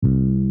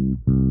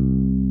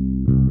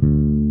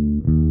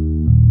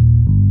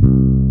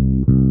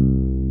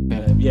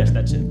Yes,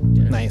 that's it.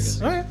 Yes.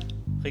 Nice. Okay.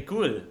 Okay,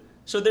 cool.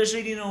 So there's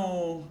really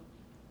no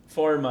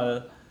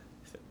formal,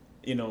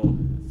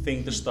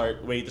 thing to start,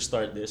 way to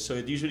start this. So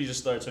it usually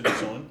just starts on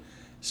its own.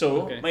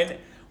 So,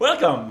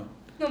 welcome!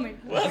 No, my.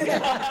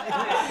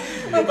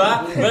 Diba?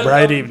 Welcome.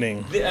 Bright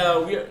evening. We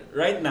are,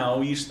 right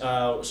now,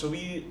 so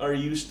we are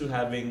used to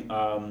having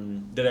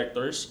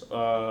directors,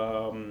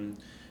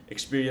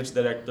 experienced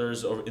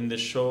directors in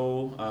this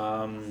show,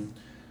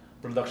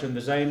 production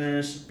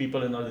designers,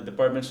 people in other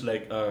departments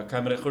like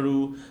camera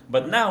crew.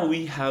 But now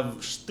we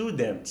have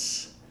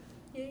students.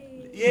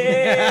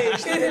 Yay!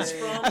 Students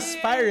from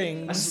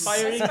Aspiring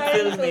aspiring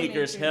Aspiring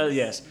filmmakers. filmmakers. Hell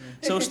yes.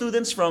 So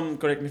students from,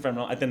 correct me if I'm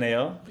wrong,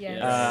 Ateneo, Yes.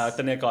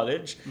 Ateneo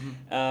College.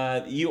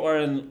 You are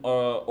an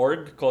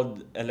org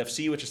called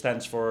LFC, which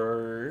stands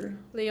for.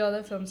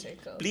 Loyola Film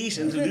Circle. Please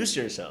introduce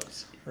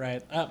yourselves.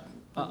 Right.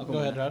 Go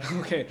ahead, Rod.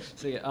 Okay,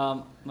 so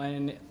my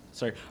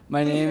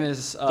name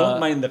is. Don't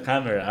mind the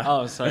camera.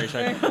 Oh, sorry.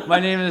 My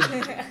name is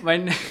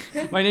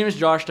my name is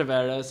Josh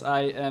Taveras.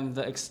 I am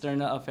the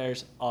External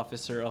Affairs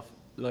Officer of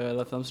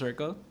Loyola Film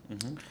Circle.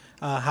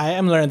 Hi,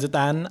 I'm Lorenzo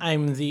Tan.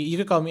 You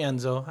can call me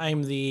Enzo.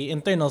 I'm the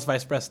internals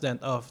vice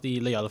president of the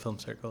Loyola Film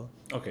Circle.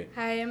 Okay.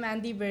 Hi, I'm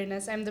Andy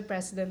Bernas. I'm the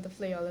president of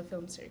Loyola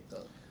Film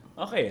Circle.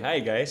 Okay, hi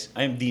guys.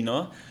 I'm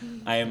Dino.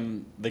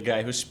 I'm the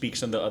guy who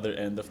speaks on the other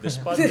end of this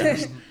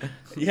podcast.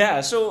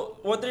 Yeah, so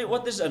what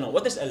is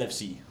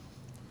LFC?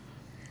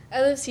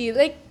 LFC,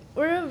 like,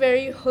 we're a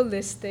very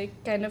holistic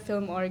kind of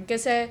film org.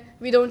 Kasi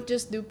we don't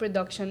just do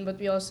production, but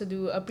we also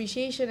do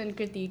appreciation and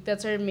critique.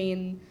 That's our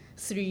main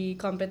three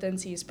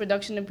competencies: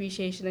 production,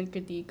 appreciation, and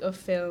critique of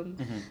film.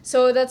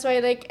 So that's why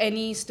like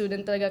any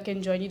student talaga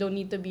can join. You don't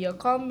need to be a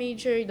comm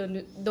major. You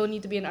don't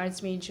need to be an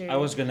arts major. I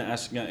was gonna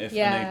ask nga if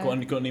Yeah.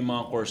 kung ano yung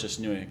mga courses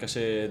nyo eh.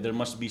 Kasi there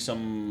must be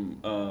something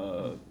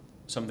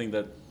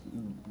that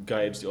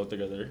guides you all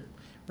together.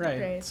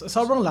 Right. So,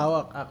 sobrang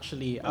lawak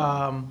actually.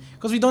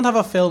 Because we don't have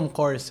a film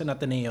course in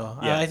Ateneo.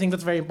 Yeah. I think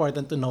that's very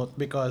important to note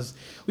because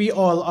we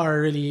all are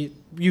really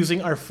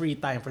using our free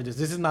time for this.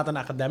 This is not an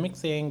academic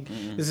thing.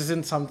 This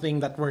isn't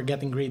something that we're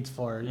getting grades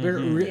for. We're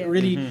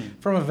really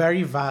from a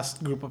very vast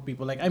group of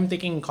people. Like I'm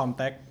taking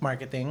Comtech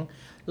marketing.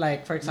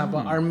 Like for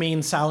example, our main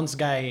sounds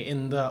guy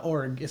in the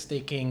org is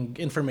taking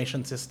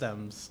information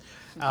systems.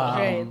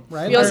 Right.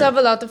 Right. We also have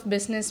a lot of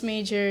business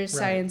majors, Right.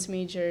 science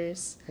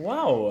majors.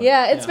 Wow.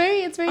 Yeah, it's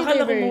very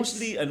Akala ko diverse.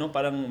 mostly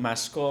parang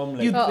masscom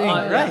like You'd think,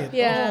 right?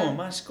 Yeah. Oh,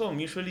 masscom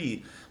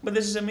usually. But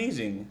this is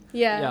amazing.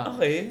 Yeah.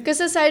 Okay. Because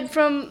aside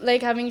from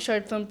like having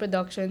short film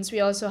productions, we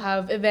also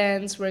have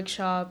events,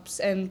 workshops,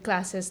 and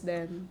classes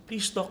then.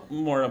 Please talk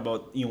more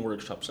about yung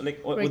workshops. Like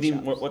what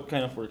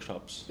kind of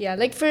workshops? Yeah,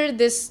 like for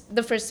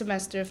the first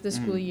semester of the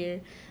school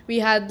year,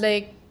 we had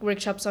like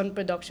workshops on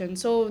production.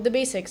 So the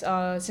basics,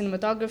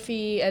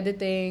 cinematography,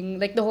 editing,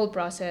 like the whole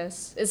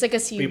process. It's like a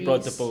series.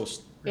 Pre-prod to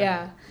post.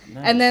 Yeah.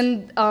 Nice. And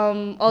then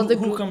all the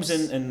who groups. comes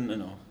in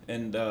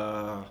and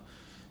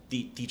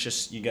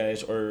teaches you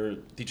guys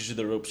or teaches you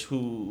the ropes?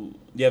 Who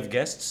do you have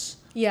guests?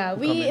 Yeah,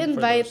 who we come in for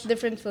invite those?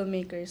 different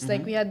filmmakers.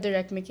 Like we had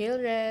direct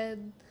Mikhail Red.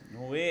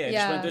 No way! I Yeah.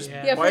 just went to his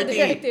Yeah, for party.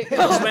 directing. I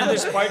just went to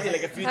his party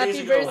like a few days Happy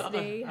ago.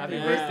 birthday. Happy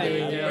Yeah, birthday.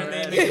 Happy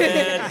birthday,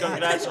 Miguel.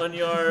 Congrats on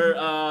your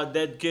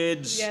dead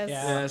kids. Yes.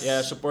 Yes. Yeah,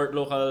 support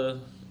local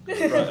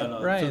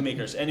Right.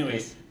 filmmakers.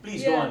 Anyway,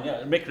 please go Yeah. on.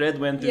 Yeah, Mick Red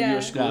went to Yeah.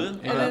 your school.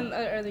 Yeah. And then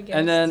our other guests.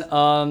 And then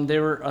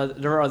there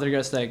were other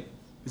guests like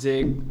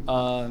Zig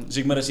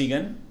Zigma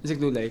Rasigan?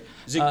 Zig Dulay.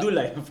 Zig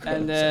Dulay, of course.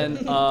 And then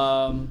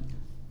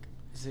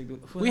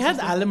We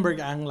had Allenberg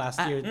Ang last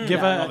year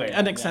give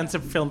an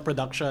extensive film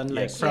production,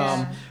 like Yes.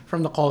 from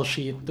the call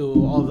sheet to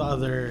all the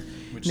other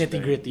nitty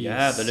gritties.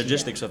 Yeah, the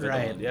logistics of it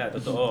Right. all. Yeah,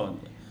 totoo.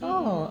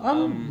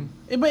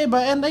 Iba-iba,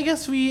 and I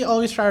guess we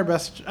always try our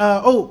best.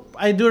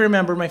 I do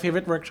remember my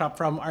favorite workshop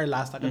from our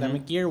last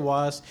academic year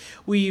was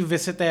we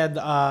visited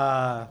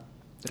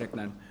Direct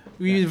Nan.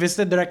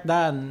 visited Direct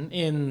Dan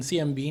in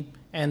CMB,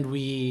 and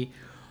we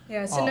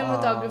yeah,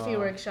 cinematography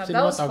workshop.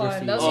 That was fun.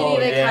 cinematography. That was Oh,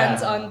 really like yeah.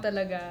 hands-on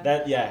talaga.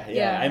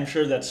 Yeah. I'm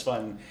sure that's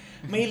fun.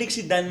 Mahilig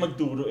si Dan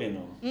magturo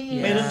no?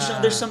 Meron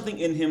siya, there's something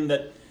in him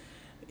that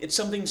it's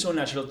something so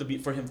natural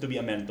for him to be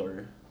a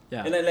mentor.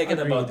 Yeah. And I like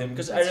it Agreed. about him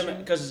because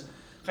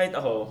kahit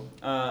ako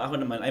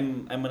naman,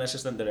 I'm an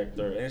assistant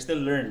director and I still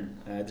learn.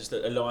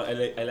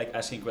 I like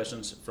asking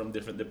questions from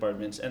different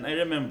departments. And I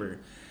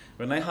remember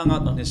when I hung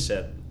out on his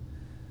set,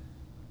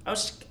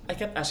 I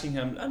kept asking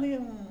him, ano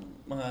yung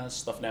mga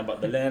stuff na about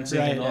the lensing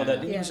Right, and all yeah.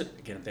 that. And he Yeah. was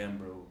like, ganito yan,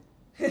 bro.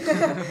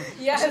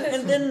 Yeah.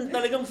 And then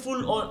talagang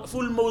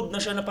full mode na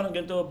siya na parang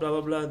ganito, blah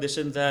blah blah,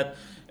 this and that.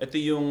 Ito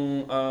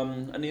yung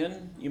ano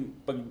yun? Yung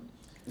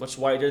what's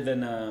wider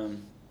than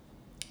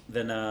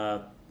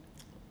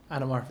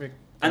anamorphic.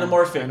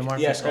 anamorphic. Anamorphic,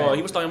 Yes. right. Oh,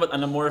 he was talking about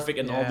anamorphic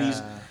and all these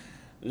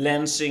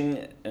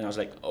lensing, and I was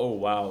like, oh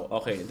wow,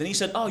 okay. Then he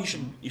said, oh, you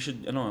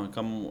should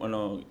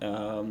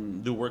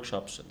come do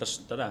workshops. Tas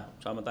tara,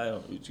 sama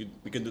tayo.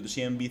 We could do the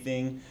CMB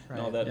thing and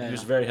all that. Yeah, He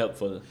was yeah. very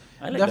helpful.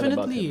 I like that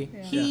about Definitely.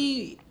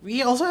 him.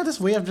 He also had this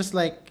way of just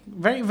like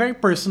very very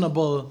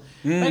personable.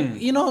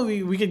 Like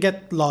we could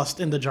get lost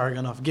in the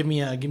jargon of give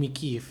me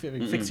key,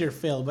 fix your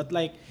fill, but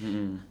like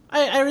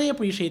I really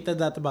appreciated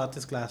that about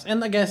this class.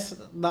 And I guess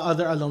the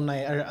other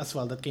alumni are as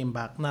well that came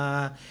back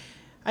na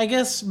I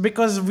guess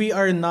because we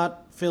are not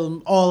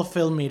all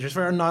film majors,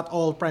 we are not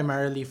all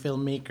primarily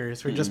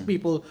filmmakers. We're just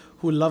people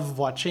who love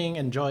watching,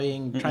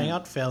 enjoying, trying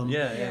out film.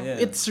 Yeah.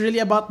 It's really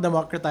about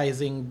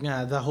democratizing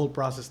the whole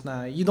process.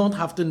 Na you don't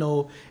have to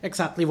know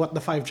exactly what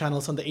the 5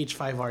 channels on the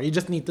H5 are. You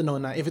just need to know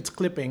na if it's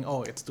clipping,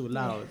 oh, it's too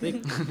loud.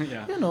 Like,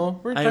 Yeah.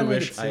 we're I trying to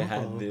make wish it I simple.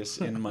 had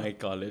this in my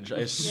college.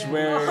 I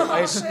swear,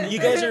 you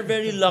guys are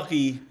very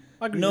lucky.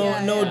 Agree. No,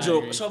 Yeah, no yeah.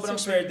 joke. Agree. Sobrang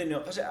swerte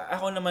nyo. Kasi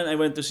ako naman, I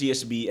went to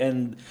CSB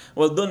and,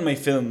 well, doon may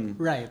film.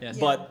 Right.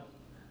 Yes. But,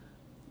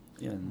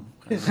 yan.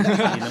 Hindi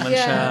naman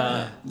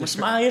siya, mas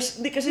maayos.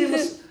 Hindi kasi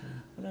mas,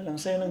 wala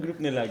lang, saya ng group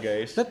nila,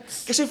 guys.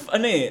 That's Kasi,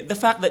 the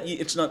fact that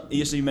it's not,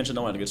 you mentioned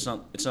a while ago, it's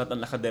not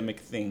an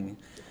academic thing.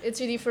 It's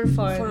really for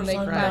fun,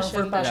 like fun, passion.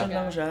 for passion talaga.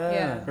 lang siya.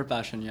 Yeah. For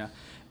passion, yeah.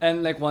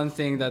 And like one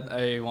thing that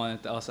I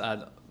wanted to also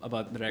add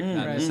about Direct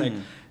Nan is like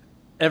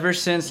ever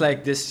since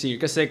like this year,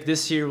 because like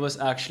this year was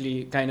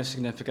actually kind of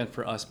significant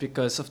for us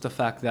because of the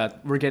fact that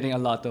we're getting a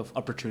lot of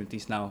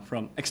opportunities now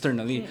from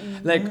externally.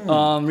 Like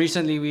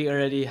recently we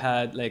already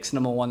had like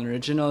Cinema One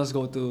Originals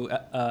go to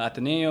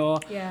Ateneo,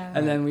 Yeah.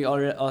 and then we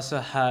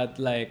also had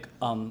like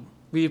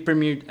we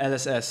premiered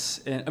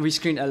LSS and we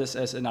screened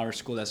LSS in our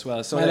school as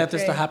well. So my like,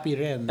 letters to Happy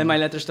Rin. and my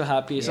letters to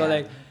Happy. So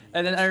Yeah. like,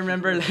 and then I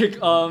remember like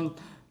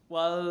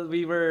while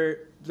we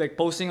were like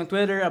posting on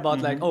Twitter about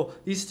like, oh,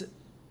 these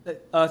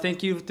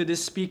thank you to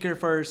this speaker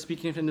for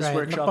speaking in this Right.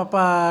 workshop.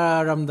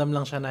 Nagpaparamdam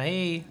lang siya na,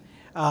 hey,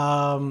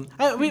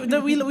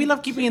 we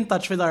love keeping in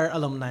touch with our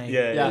alumni.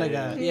 Yeah, yeah,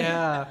 Talaga.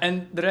 Yeah.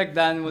 And Direct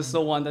Dan was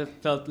the one that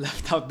felt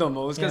left out the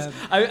most because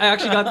Yeah. I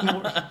actually got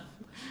more.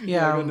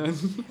 Yeah, more ganun.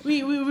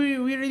 we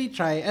really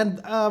try,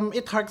 and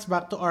it harks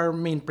back to our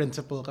main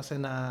principle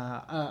kasi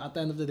na at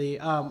the end of the day,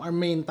 our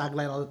main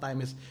tagline all the time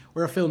is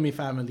we're a filmy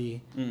family.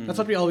 That's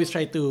what we always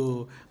try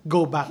to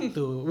go back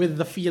to with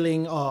the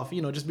feeling of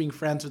just being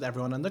friends with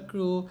everyone on the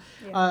crew.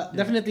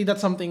 Definitely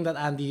that's something that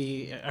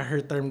Andy,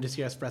 her term this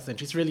year as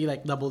president, she's really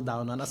like doubled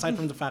down on. Aside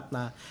from the fact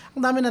na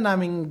ang dami na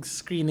naming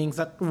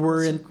screenings that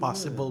weren't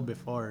possible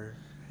before.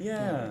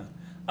 Yeah.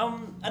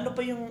 Ano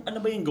ba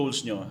yung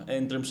goals nyo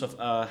in terms of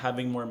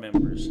having more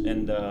members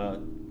and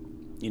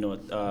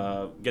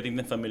getting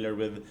them familiar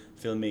with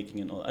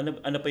filmmaking and all?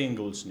 Ano pa yung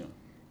goals nyo?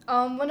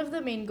 One of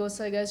the main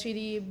goals, I guess,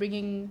 really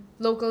bringing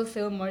local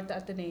film more to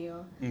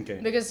Ateneo.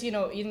 Okay. Because, we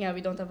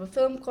don't have a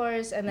film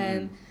course, and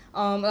then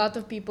a lot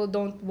of people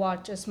don't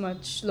watch as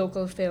much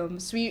local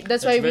films.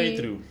 That's why very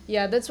true.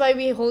 Yeah, that's why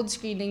we hold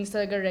screenings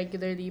talaga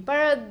regularly.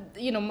 Para,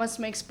 mas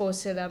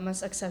ma-expose sila,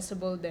 mas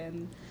accessible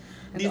din.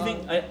 Do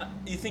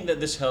you think that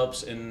this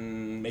helps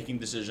in making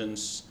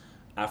decisions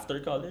after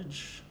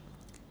college?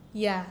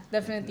 Yeah,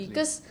 definitely.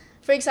 Because,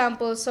 for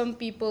example, some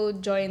people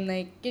join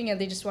like,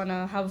 they just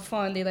wanna have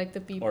fun. They like the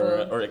people.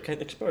 Or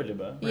kahit explore,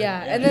 diba?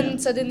 Yeah, and then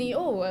suddenly,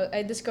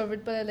 I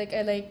discovered pala like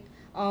I like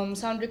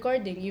sound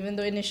recording, even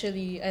though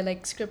initially I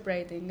like script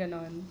writing,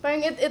 ganon.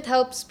 Parang it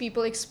helps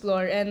people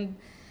explore, and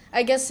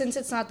I guess since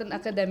it's not an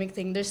academic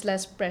thing, there's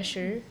less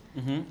pressure.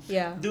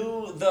 Yeah.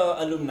 Do the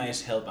alumni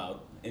help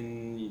out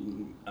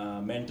in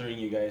mentoring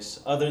you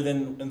guys other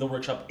than in the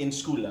workshop in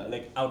school,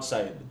 like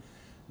outside?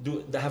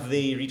 Have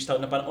they reached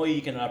out na parang,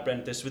 you can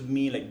apprentice with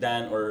me, like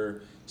Dan or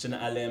Sina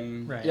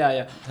Alem? Right.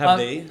 Yeah. Have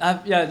they?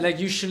 Yeah, like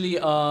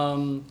usually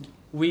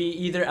we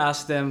either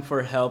ask them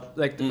for help,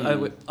 like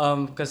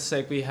because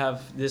like we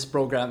have this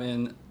program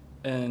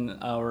in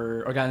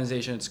our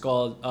organization. It's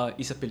called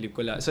Isa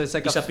Pelikula. So it's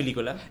like Isa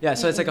Pelikula? Yeah,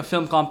 so it's like a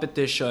film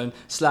competition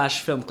 /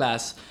 film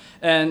class,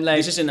 and like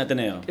This is in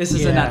Ateneo. This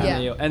is an Yeah.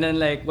 Ateneo, and then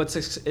like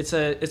it's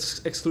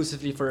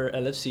exclusively for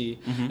LFC,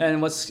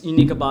 and what's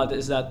unique about it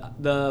is that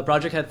the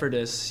project head for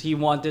this, he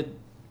wanted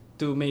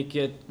to make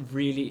it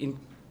really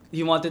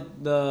he wanted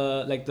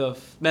the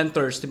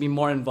mentors to be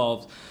more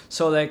involved.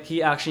 So like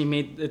he actually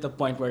made it a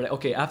point where like,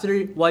 okay,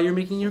 while you're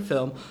making your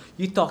film,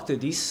 you talk to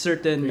these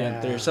certain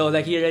mentors. So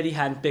like he already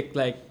handpicked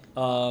like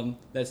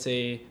let's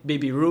say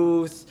Baby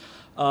Ruth,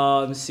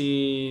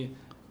 si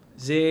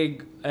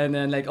Zig, and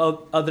then like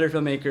all other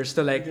filmmakers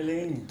to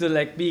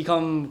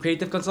become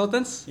creative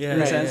consultants. Yeah, in a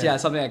right, sense, yeah.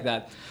 something like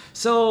that.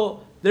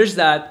 So there's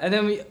that, and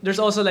then there's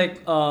also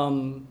like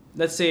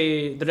let's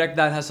say Direct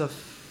Dan has a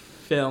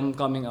film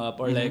coming up,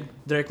 or like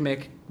Direct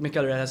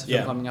Mikel has a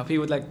film coming up. He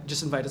would like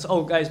just invite us.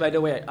 Oh guys, by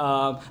the way,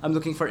 I'm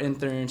looking for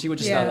interns. He would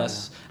just tell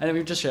us, and then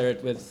we just share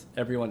it with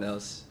everyone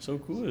else. So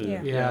cool.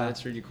 Yeah. Yeah,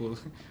 it's really cool.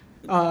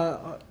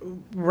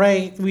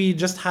 Right, we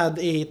just had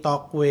a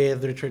talk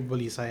with Richard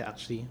Bolisay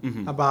actually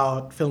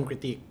about film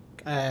critique.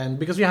 and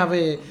because we have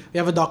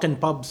a doc and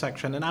pub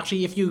section, and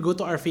actually if you go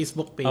to our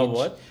Facebook page,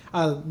 what?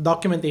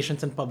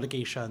 Documentations and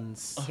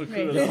publications. Oh, cool.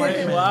 Right.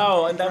 Okay,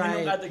 wow, ang dami ng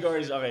Right.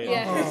 categories. Okay.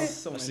 Yeah. Okay.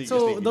 So many. Sige, So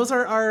sige. those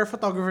are our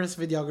photographers,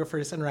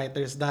 videographers, and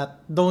writers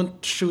that don't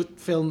shoot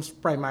films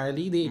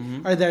primarily. They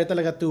are there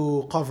talaga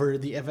to cover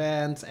the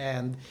events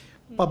and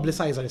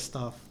publicize our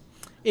stuff.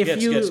 If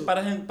Gets.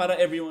 Para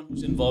everyone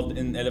who's involved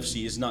in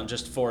LFC is not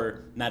just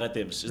for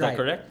narratives. Is that Right.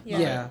 correct?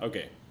 Yeah.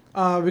 Okay.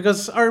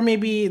 because or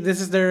maybe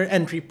this is their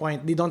entry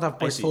point. They don't have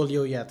I see.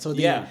 portfolio yet, so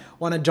they Yeah.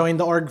 want to join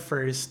the org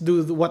first,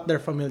 do what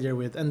they're familiar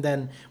with, and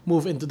then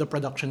move into the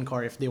production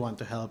core if they want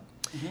to help.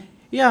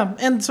 Yeah,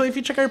 and so if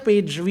you check our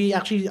page, we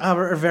actually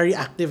are very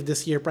active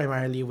this year,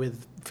 primarily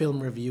with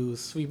film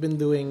reviews. We've been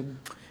doing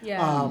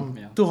Yeah.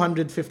 Yeah.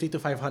 250 to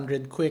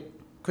 500 quick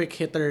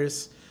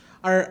hitters.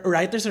 Our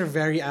writers are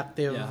very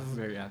active. Yeah,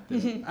 very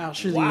active.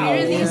 Actually, Wow.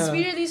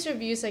 We release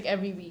reviews like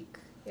every week.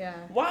 Yeah.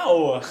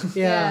 Wow.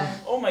 Yeah.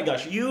 Oh my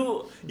gosh,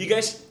 you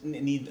guys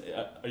need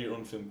your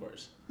own film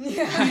course.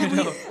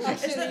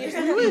 Actually,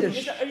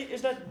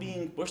 Is that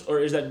being pushed, or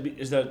is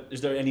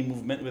there any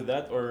movement with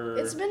that, or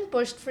it's been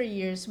pushed for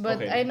years, but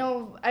Okay. I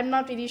know I'm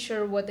not really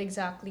sure what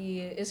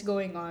exactly is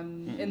going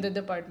on in the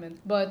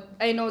department. But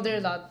I know there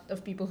are a lot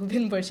of people who've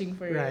been pushing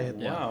for Right.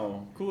 it.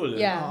 Wow, cool.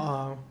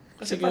 Yeah.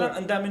 Kasi Sige. parang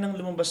ang dami nang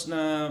lumabas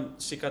na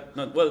sikat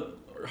na,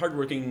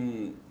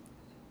 hardworking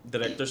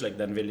directors like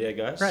Dan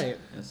Villegas. Right.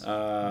 Yes.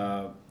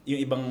 Yung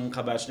ibang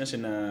kabatch niya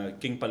sina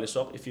King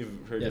Palisok, if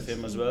you've heard of Yes.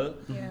 him as well.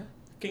 Yeah.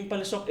 King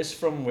Palisok is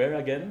from where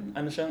again?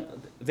 Ano siyang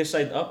This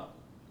Side Up?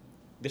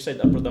 This Side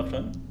Up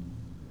Production?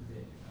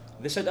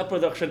 This Side Up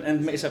Production,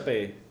 and may isa pa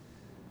eh.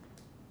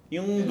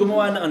 Yung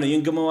gumawa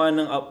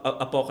ng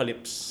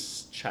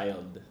Apocalypse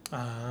Child.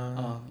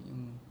 Yung-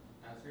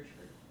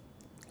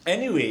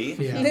 Anyway,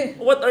 Yeah.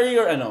 what are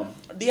your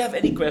do you have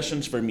any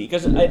questions for me?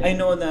 Because I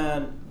know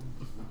na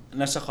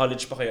nasa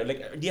college pa kayo.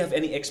 Like, do you have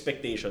any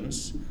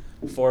expectations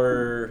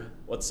for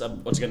what's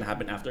gonna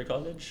happen after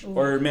college?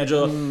 Or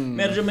medyo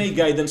may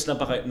guidance na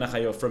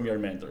kayo from your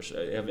mentors?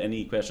 You have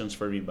any questions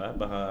for me ba?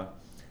 Baka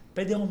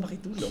pwede akong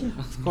makitulong.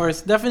 Of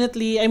course,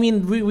 definitely. I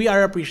mean, we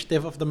are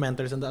appreciative of the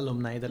mentors and the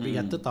alumni that we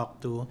get to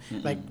talk to.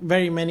 Like,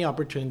 very many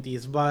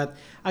opportunities. But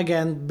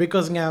again,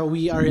 because nga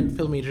we are in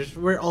film majors,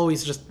 we're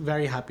always just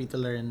very happy to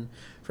learn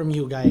from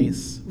you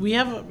guys. We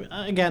have,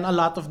 again, a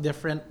lot of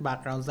different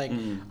backgrounds. Like,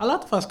 a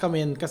lot of us come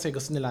in kasi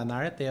gusto nila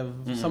narrative.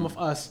 Some of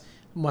us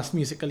mas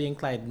musically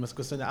inclined. Mas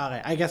gusto nila,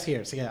 okay, I guess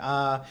here, sige.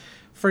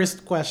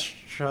 First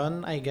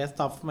question, I guess,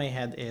 top of my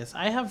head is,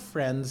 I have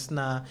friends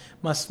na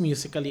mas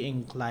musically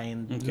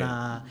inclined Okay.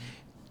 na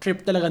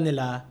trip talaga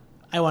nila,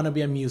 I want to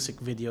be a music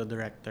video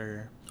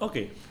director.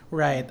 Okay.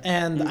 Right.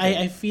 And Okay.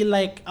 I feel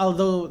like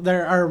although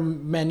there are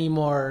many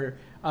more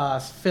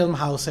film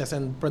houses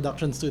and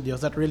production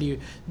studios that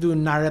really do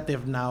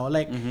narrative now,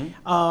 like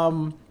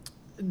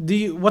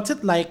what's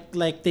it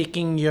like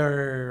taking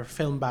your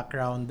film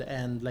background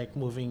and like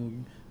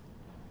moving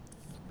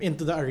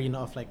into the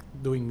arena of like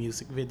doing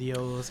music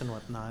videos and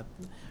whatnot?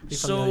 Be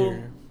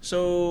familiar.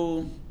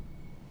 So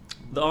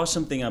the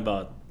awesome thing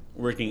about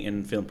working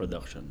in film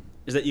production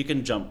is that you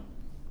can jump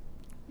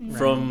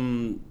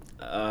from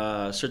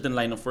a certain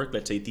line of work,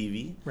 let's say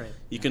TV. Right.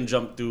 You can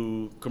jump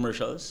to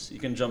commercials. You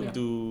can jump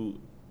to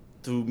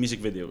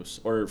music videos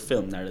or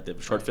film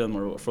narrative, short film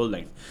or full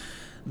length.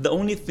 The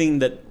only thing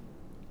that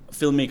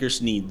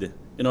filmmakers need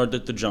in order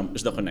to jump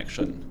is the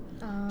connection.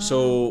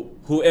 So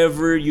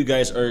whoever you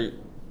guys are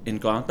in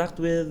contact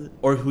with,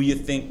 or who you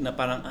think na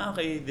parang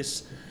okay,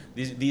 these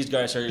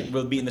guys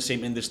will be in the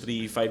same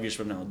industry 5 years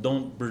from now,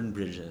 don't burn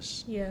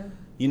bridges. Yeah.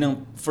 Yun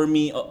ang, for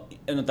me,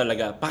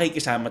 talaga,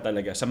 pakikisama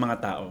talaga sa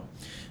mga tao.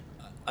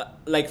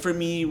 Like for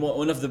me,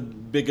 one of the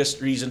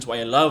biggest reasons why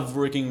I love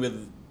working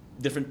with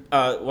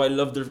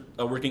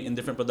working in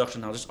different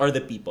production houses are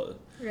the people.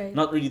 Right.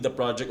 Not really the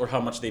project or how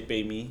much they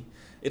pay me.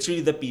 It's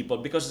really the people,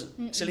 because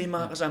sila yung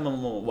makakasama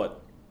mo,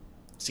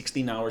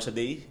 16 hours a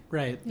day?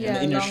 Right. Yeah,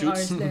 in your long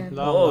shoots? hours then.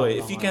 Long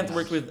If you can't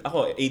hours. work with,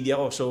 AD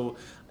ako, so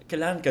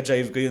kailangan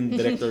ka-jive ko yung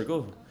director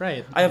ko.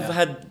 Right. I've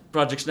had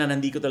projects na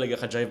hindi ko talaga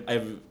ka-jive.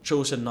 I've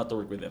chosen not to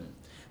work with them.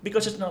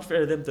 Because it's not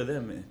fair them to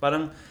them eh.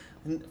 Parang,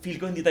 feel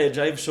ko hindi tayo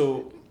jive,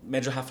 so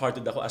medyo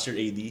half-hearted ako as your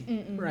AD.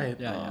 Right.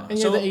 Yeah. And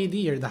you're the AD,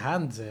 you're the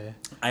hands eh.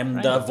 I'm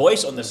Right. the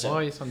voice on the The set.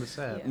 voice on the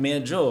set. Yeah.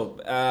 Medyo,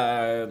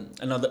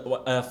 another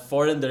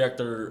foreign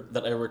director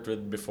that I worked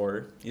with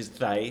before is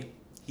Thai.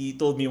 He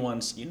told me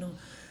once,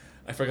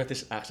 I forgot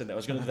his accent. I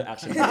was gonna do the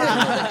accent.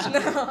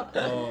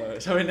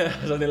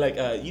 Something like,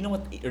 you know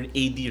what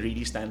AD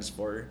really stands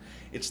for?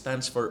 It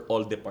stands for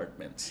all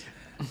departments.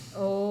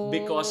 Oh.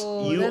 Because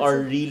you that's are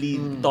really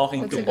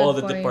talking That's to a good all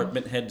the point.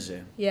 department heads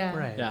eh. Yeah.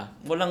 Right. Yeah.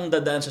 Walang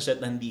dadaan sa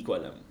set na hindi ko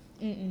alam.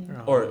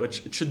 Or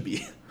which it should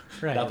be.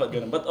 Right. Dapat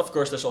ganun. But of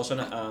course, there's also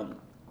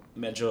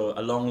medyo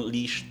a long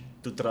leash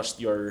to trust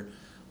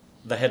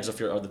the heads of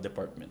your other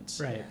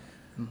departments. Right.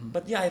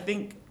 But yeah, I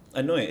think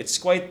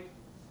it's quite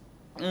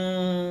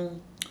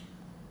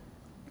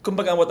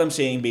kumbaga what I'm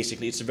saying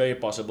basically, it's very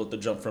possible to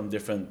jump from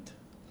different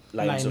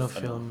lines Line of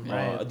of film,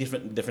 right.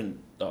 different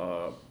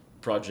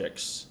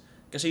projects,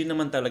 kasi yun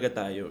naman talaga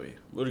tayo eh.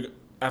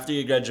 After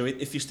you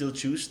graduate, if you still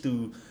choose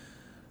to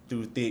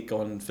take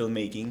on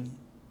filmmaking,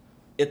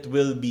 it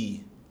will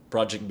be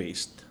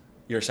project-based,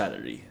 your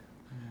salary.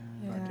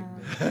 Okay.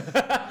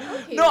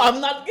 No,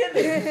 I'm not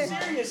kidding.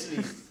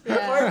 Seriously.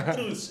 Yeah. Hard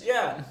truths.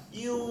 Yeah.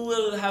 You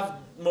will have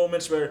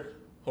moments where,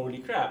 holy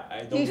crap,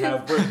 I don't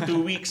have work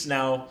 2 weeks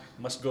now.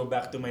 Must go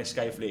back to my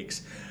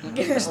Skyflakes.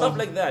 Stuff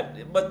like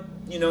that. But,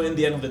 in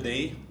the end of the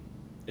day,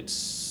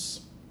 it's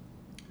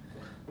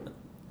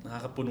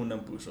nakakapuno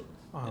ng puso.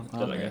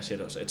 Talaga,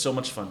 seryoso. It's so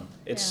much fun.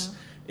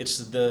 It's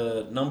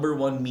the number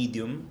one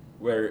medium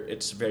where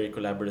it's very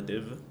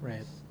collaborative.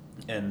 Right.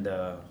 And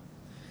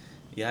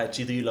it's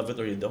either you love it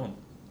or you don't.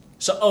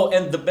 So,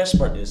 and the best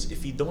part is,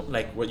 if you don't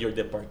like your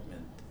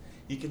department,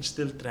 you can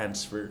still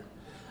transfer.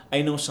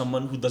 I know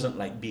someone who doesn't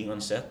like being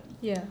on set.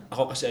 Yeah.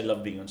 Ako kasi I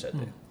love being on set.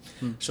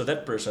 So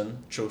that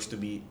person chose to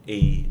be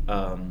a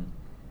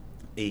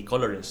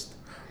colorist,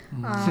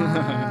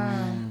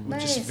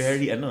 which Nice. is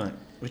very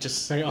which is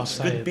Very it's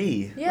outside. good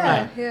pay.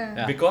 Yeah, Right.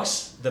 yeah.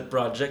 Because the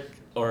project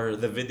or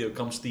the video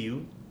comes to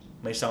you,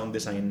 may sound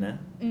design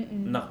na,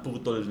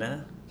 nakputol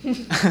na,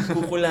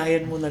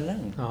 kukulayan mo na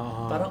lang.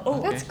 Parang,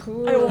 That's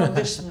cool. I want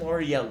this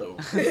more yellow.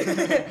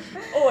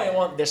 I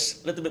want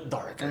this little bit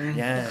darker.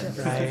 Yeah.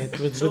 Right.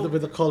 With So-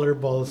 with the color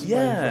balls. right in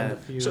Yeah. front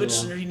of you. So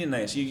it's really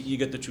nice. You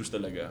get to choose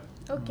talaga.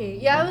 Okay.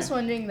 Yeah, I was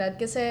wondering that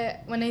kasi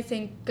when I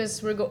think,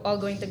 because we're all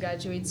going to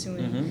graduate soon,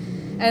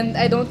 Mm-hmm. and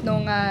I don't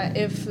know nga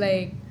if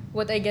like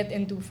what I get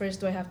into first,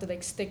 do I have to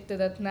like stick to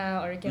that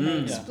now or can I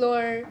Yeah.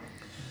 explore?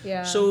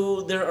 Yeah.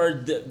 So there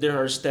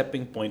are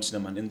stepping points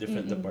naman in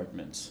different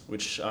departments,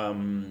 which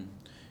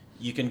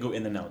you can go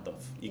in and out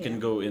of. You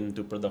can go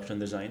into production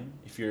design.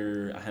 If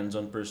you're a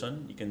hands-on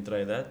person, you can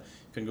try that.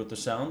 You can go to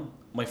sound.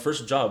 My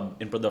first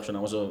job in production,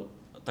 I was a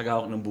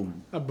tagahawak ng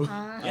boom.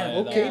 Yeah.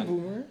 Okay,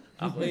 boomer.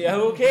 Yeah,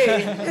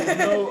 okay.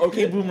 No,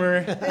 okay,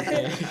 boomer.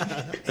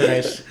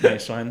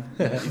 nice one.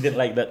 You didn't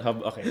like that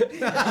hub? Okay.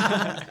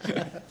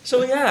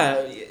 So yeah,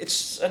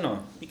 it's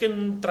you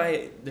can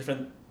try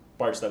different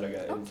parts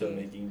talaga in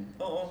filmmaking.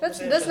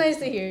 That's nice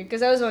to hear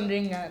because I was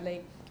wondering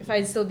like if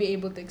I'd still be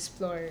able to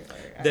explore.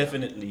 Or,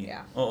 Definitely.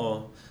 Yeah.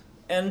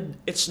 And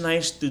it's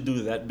nice to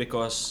do that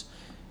because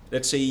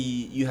let's say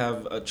you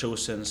have a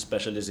chosen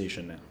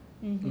specialization na.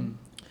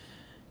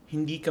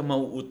 Hindi ka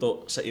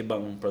mauuto sa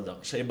ibang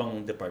sa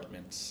ibang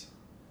departments.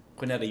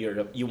 Kunyari,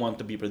 you want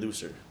to be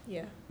producer,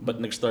 Yeah. but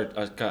nag-start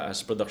ka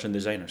as production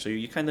designer. So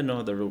you kind of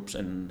know the ropes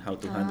and how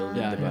to handle it,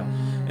 Yeah, diba?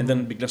 And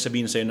then biglang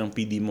sabihin sa'yo ng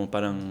PD mo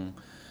parang,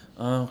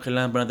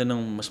 kailangan ba natin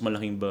ng mas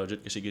malaking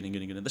budget kasi ganyan.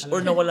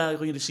 Or nawala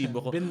ko yung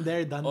resibo ko. Been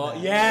there, done that.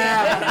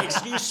 Yeah!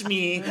 Excuse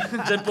me!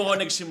 Diyan po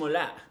ako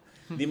nagsimula.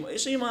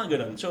 So yung mga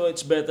ganun. So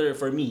it's better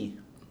for me,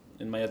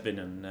 in my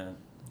opinion,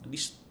 at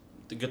least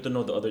to get to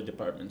know the other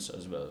departments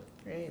as well.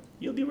 Right.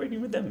 You'll be working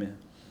with them,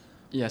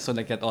 Yeah, so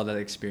like get all that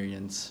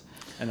experience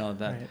and all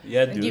that. Right.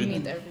 Yeah, And dude. you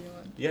meet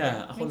everyone.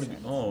 Yeah, ako Makes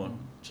sense.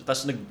 So,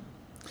 tas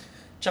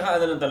tsaka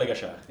lang talaga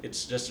siya.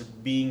 It's just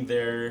being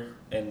there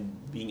and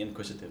being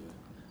inquisitive.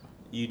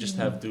 You just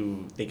have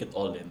to take it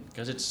all in.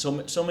 Because it's so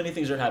many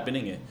things are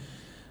happening eh.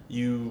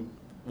 You,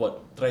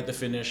 try to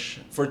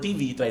finish, for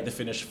TV, try to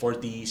finish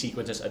 40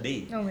 sequences a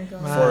day. Oh my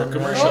god. For Man,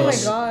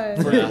 commercials, Oh my God.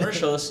 for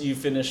commercials, you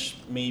finish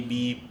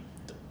maybe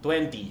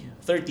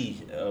 20,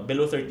 30,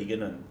 below 30,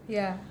 ganun.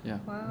 Yeah. Yeah.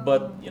 Wow.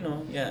 But,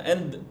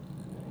 and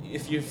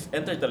if you've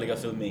entered talaga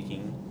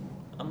filmmaking,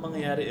 ang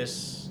mangyayari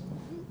is,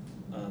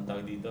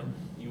 tawag dito,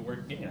 you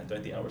work 20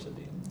 hours a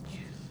day.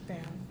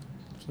 Damn.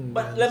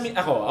 But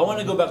I want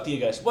to go back to you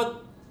guys.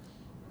 What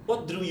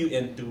drew you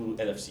into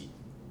LFC?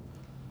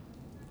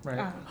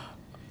 Right.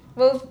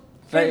 Well,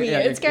 for Right, me, yeah,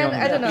 it's kind of,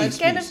 I don't know, please, it's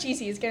kind of please.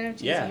 cheesy. It's kind of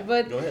cheesy. Yeah,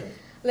 But go ahead.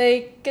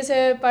 like,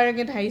 kasi parang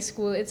in high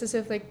school, it's as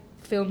if like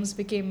films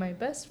became my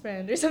best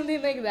friend or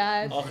something like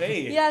that.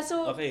 Okay. Yeah,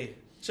 so Okay.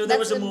 So there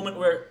that's was a when- moment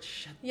where,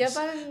 shit, Yeah, this-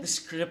 parang- the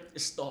script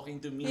is talking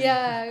to me.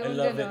 Yeah, I yung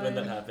love it when ganon.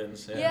 that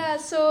happens. Yeah,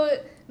 so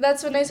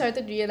that's when I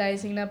started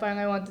realizing na parang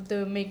I wanted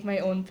to make my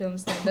own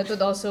films then that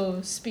would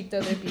also speak to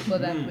other people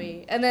that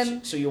way. And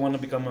then So you want to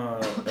become a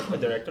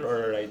director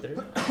or a writer?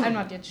 I'm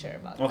not yet sure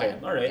about Okay,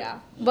 that. alright. Yeah.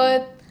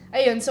 But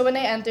ayun, so when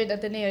I entered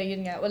Ateneo,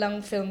 yun nga,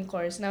 walang film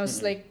course. And I was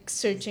like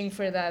searching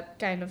for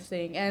that kind of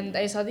thing. And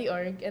I saw the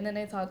org and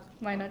then I thought,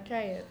 why not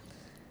try it?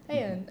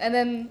 Ayun. And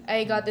then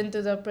I got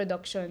into the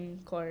production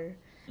core.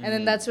 And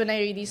then that's when I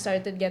really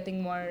started getting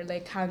more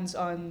like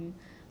hands-on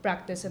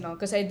practice and all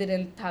because I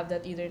didn't have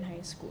that either in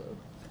high school.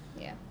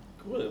 Yeah.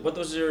 Cool. What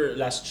was your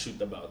last shoot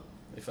about?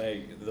 If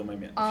you don't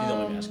mind me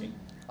asking.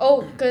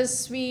 Oh,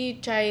 because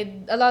we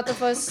tried, a lot of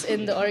us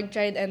in the org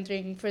tried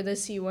entering for the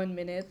C1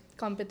 minute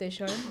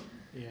competition.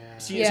 Yeah.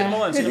 Cinema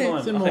one.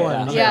 Cinema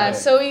one. Okay. Yeah,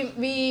 so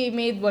we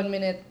made 1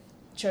 minute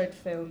short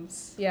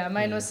films. Yeah,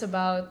 mine was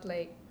about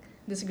like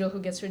this girl who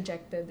gets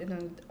rejected in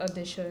an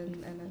audition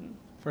and then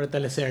For a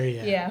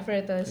teleserye. yeah, for a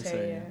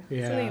teleserye.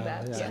 Yeah, Something like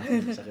that. yeah.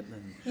 Yeah. Sakit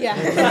nun. Yeah.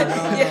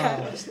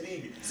 yeah.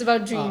 It's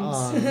about dreams.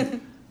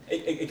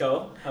 Ikaw?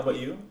 How about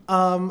you?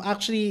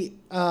 Actually,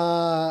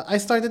 I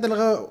started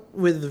talaga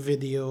with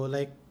video.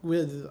 Like,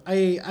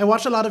 I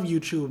watched a lot of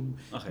YouTube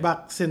Okay.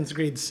 back since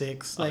grade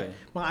 6. Like,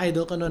 Okay. mga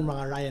idol ko nun,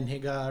 mga Ryan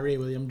Higa, Ray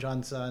William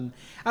Johnson.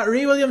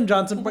 Ray William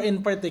Johnson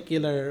in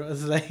particular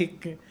was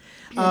like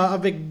a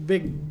big,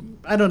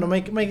 I don't know,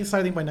 my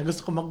starting point na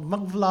gusto ko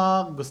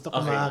mag-vlog, gusto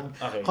ko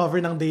Okay. cover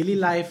ng daily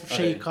life,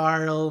 Shay Okay.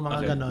 Carl, mga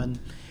Okay. ganon.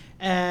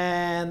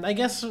 And I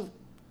guess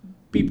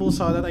people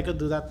saw that I could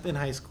do that in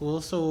high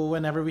school. So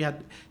whenever we had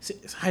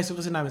high school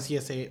kasi namin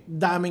CSA,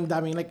 daming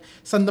like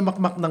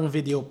sandamakmak ng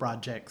video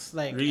projects.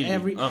 Like Really?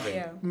 every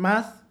Okay. Yeah.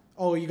 math.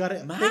 Oh, you got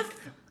it. Math?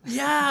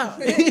 Yeah.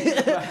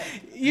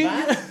 You-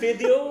 Math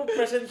video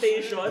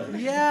presentation?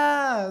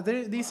 Yeah,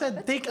 they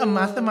said take a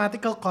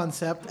mathematical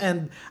concept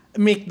and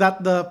make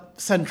that the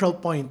central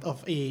point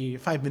of a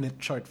 5-minute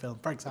short film,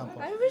 for example.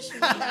 I wish we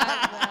had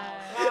that.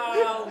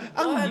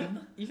 Wow.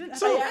 Even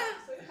So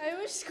I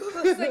wish school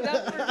was like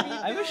that for me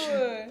I wish-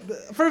 too.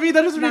 for me,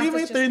 that was really Math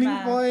my is just turning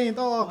math. point.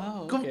 Oh,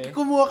 Wow, okay.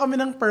 kumuha kami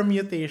ng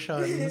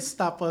permutations.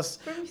 Tapos,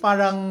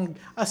 parang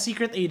a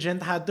secret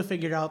agent had to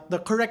figure out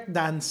the correct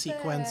dance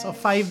sequence of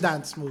 5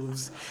 dance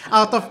moves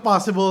out of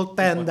possible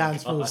 10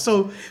 dance moves.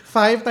 So,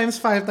 5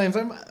 times 5 times.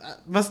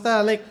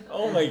 Basta like,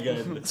 Oh my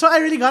God. so I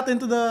really got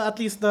into at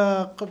least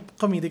the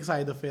comedic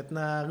side of it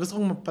na gusto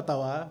kong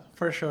magpatawa,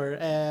 for sure.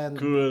 And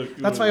Cool.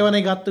 that's why when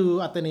I got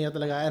to Ateneo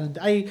talaga, and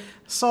I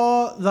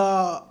saw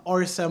the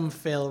Orsem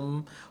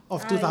film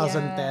of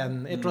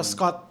 2010. It was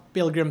Scott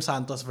Pilgrim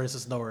Santos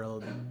versus the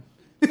World.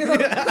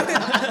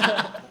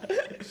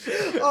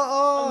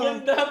 Oo. Ang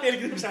ganda,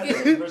 Pilgrim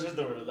Santos versus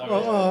the World. Okay.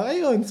 Oo,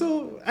 ayun.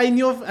 So, I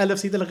knew of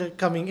LFC talaga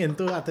coming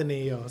into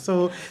Ateneo.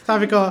 So,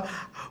 sabi ko,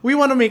 we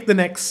want to make the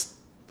next,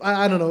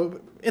 I don't know,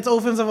 its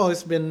offense have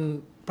always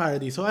been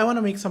parody. So, I want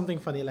to make something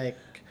funny like,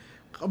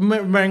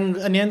 merong,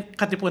 ano yan,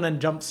 Katipunan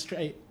Jump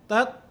Street.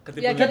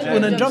 Yeah,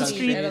 Katipunan Jump Jump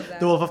Street, Street, I love that.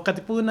 The Wolf of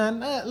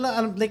Katipunan.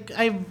 Like,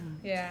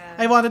 Yeah.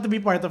 I wanted to be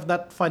part of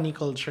that funny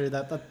culture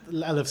that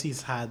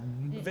LFC's had.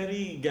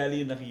 Very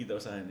gali yung nakikita ko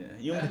sa kanya.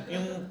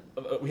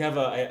 We have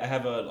I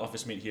have an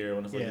office mate here,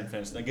 one of our Yeah. good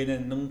friends. Na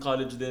ganyan, nung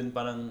college din,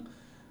 parang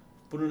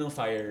puno ng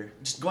fire.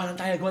 Just gawa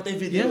tayo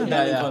video. Yeah.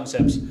 Daming Yeah.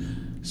 concepts.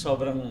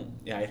 Sobrang,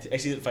 yeah, I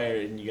see the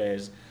fire in you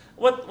guys.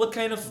 What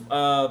kind of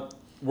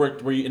work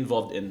were you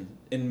involved in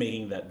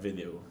making that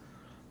video?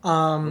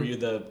 Were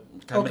you the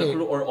camera okay.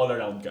 crew or all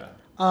around ka?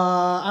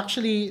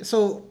 Actually,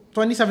 so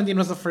 2017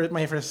 was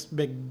my first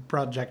big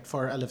project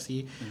for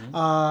LFC.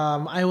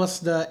 I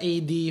was the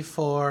AD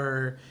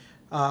for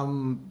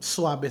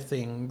Suave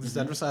Things.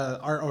 That was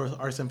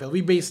our simple. We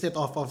based it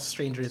off of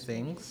Stranger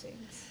Things,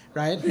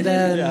 right?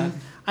 Then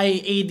I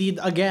AD'd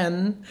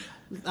again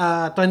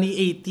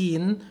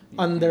 2018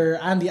 under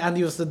Andy.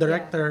 Andy was the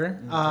director.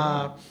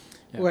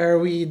 Where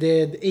we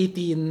did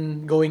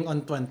 18 going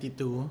on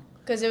 22.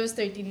 Because it was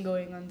 13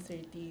 going on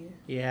 30.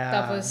 Yeah.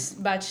 Tapos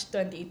batch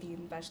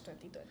 2018, batch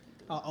 2020.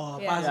 Oo,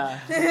 Yeah.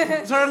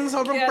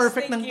 sobrang Yes,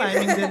 perfect ng thank you.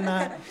 timing din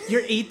na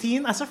you're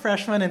 18 as a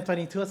freshman and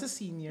 22 as a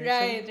senior.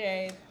 Right, So,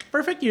 right.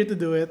 perfect year to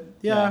do it.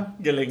 Yeah.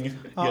 Galing.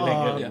 Oo.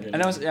 Galing.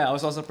 And I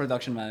was also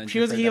production manager.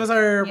 He was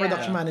our Yeah.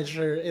 production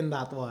manager in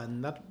that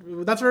one.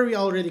 That's where we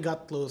already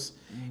got close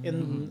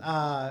in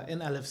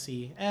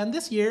LFC. And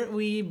this year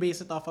we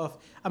based it off of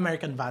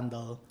American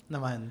Vandal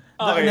naman.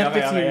 The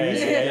Netflix series.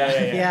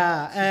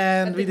 Yeah.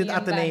 And we did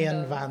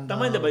Atenean Atenean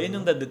Vandal. Tama diba? Yun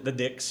yung the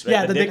dicks, right?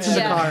 Yeah, the dicks in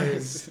the Yeah.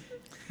 cars.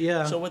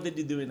 Yeah. So what did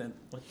you do in that?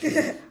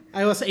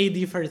 I was AD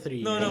for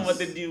 3. No, what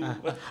did you...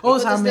 Oh,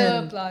 What sa was the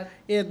amin. plot?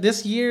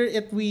 This year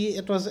it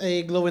was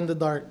a glow in the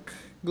dark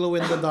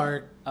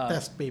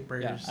test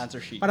papers. Yeah,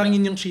 answer sheet. Parang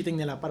yun yung cheating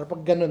nila para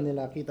pag ganun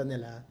nila kita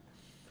nila.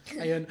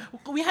 Ayun.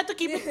 We had to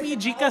keep it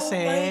PG kasi.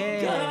 Oh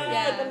my God!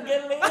 Yeah. Ang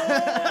galing!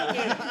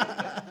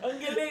 Ang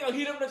galing! Ang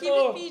hirap na Keep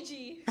to! it PG.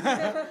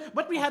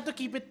 But we had to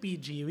keep it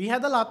PG. We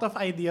had a lot of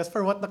ideas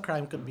for what the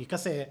crime could be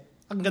kasi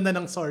ang ganda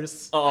ng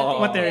source Oo.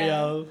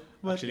 material.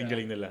 But, Actually, ang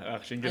galing nila.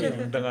 Actually, ang galing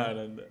ng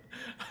danganan.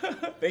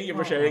 Thank you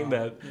for sharing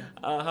that.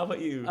 How about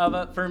you?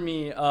 But for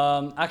me,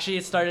 actually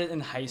it started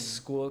in high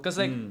school because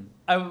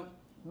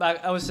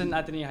like I was in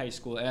Ateneo High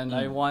School and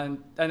I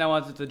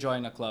wanted to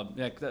join a club.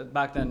 Like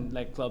back then,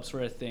 like clubs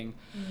were a thing,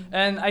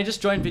 and I just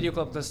joined video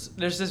club because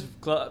there's this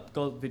club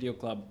called Video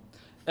Club,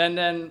 and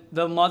then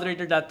the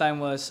moderator that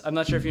time was, I'm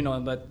not sure if you know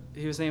him, but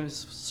his name is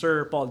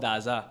Sir Paul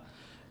Daza.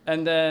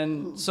 And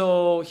then,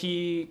 so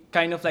he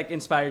kind of like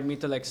inspired me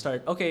to like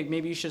start, okay,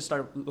 maybe you should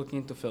start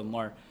looking into film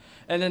more.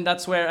 And then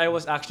that's where I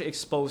was actually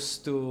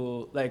exposed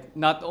to like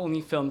not only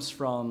films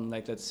from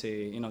like, let's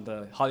say,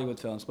 the Hollywood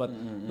films, but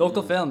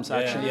local films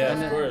actually. Yeah,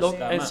 and, of then course.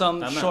 and Tama,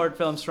 some tama. short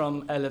films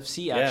from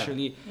LFC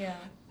actually. Yeah.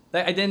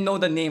 Like I didn't know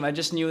the name. I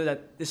just knew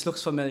that this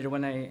looks familiar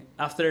when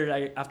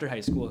after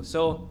high school.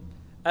 So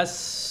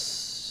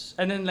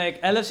and then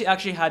like LFC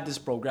actually had this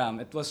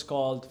program. It was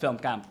called Film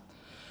Camp.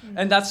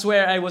 And that's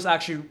where I was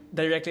actually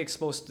directly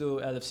exposed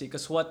to LFC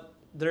because what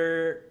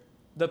the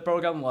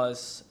program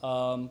was,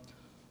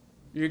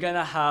 you're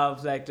gonna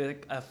have like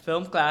a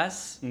film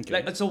class. Okay.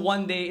 Like it's a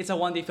one day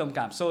film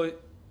camp. So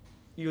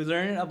you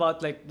learn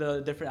about like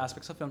the different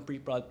aspects of film,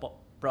 pre-prod,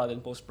 prod,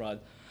 and post-prod,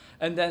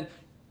 and then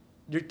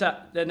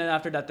then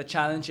after that, the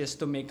challenge is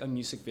to make a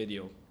music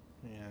video.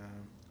 Yeah.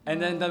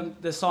 And then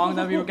the song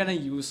that we were gonna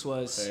use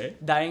was Okay.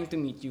 "Dying to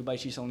Meet You" by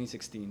She's Only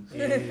 16.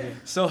 Eh,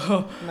 So,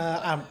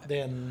 na amp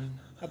din.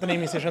 At the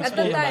musicians At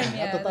the pool time, naman.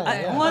 yeah. At the time, I,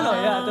 yeah. ano,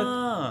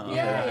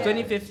 yeah, Yeah.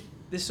 2015.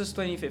 This was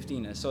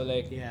 2015. So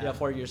like Yeah.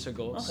 4 years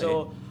ago. Okay.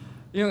 So,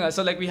 yun nga,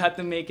 so like we had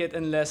to make it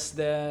in less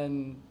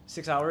than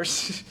 6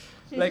 hours,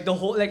 like the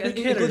whole like Quick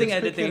including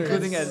hitters, quick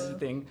including hitters.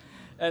 editing,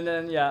 and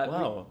then yeah,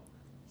 Wow.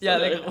 yeah,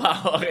 So, like wow.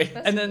 Okay.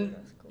 That's and then cool,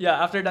 that's cool.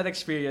 yeah, after that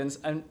experience,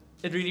 and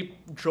it really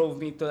drove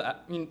me to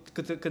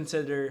to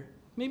consider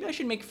maybe I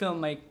should make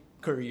film my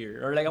career,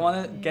 or like I want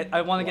to get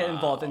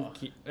involved Wow.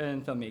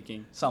 in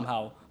filmmaking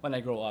somehow when I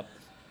grow up.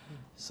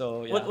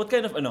 So yeah, What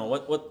kind of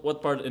what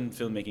part in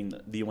filmmaking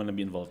do you want to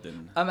be involved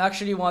in? I'm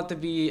actually want to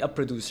be a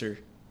producer.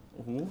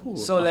 Ooh,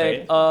 So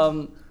okay. like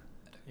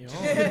Yun.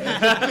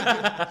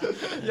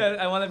 yeah,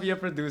 I want to be a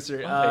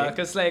producer Okay.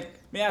 cause like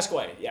May I ask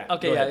why? Yeah.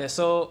 okay go yeah, ahead. yeah,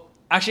 so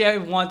actually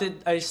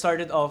I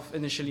started off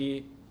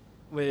initially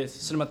with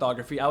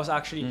cinematography. I was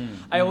actually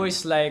I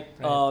always liked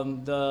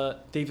Right. the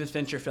David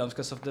Fincher films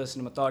because of the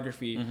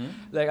cinematography.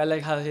 Mm-hmm. Like I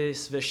like how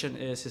his vision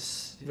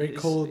is Very his-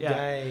 cold yeah.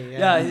 guy.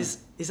 Yeah,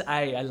 his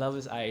eye. I love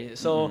his eye.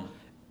 So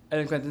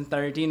and Quentin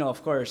Tarantino,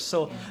 of course.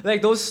 So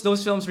like those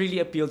films really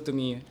appealed to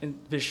me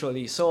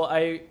visually. So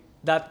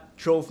that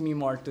drove me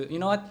more to, you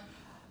know what?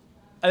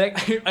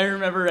 I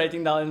remember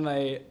writing down in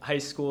my high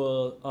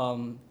school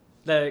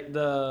like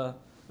the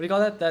what do you call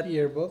that? That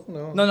Yearbook?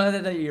 No. no, not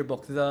the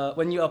yearbook. The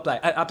when you apply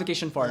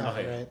application form. Ah,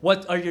 Okay. right.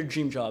 What are your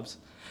dream jobs?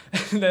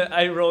 And then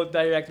I wrote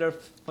director of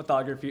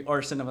photography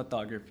or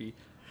cinematography.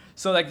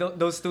 So like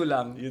those two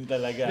lang. Yun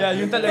talaga. Yeah,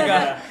 yun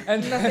talaga.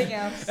 And Nothing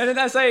else.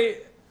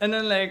 and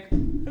then like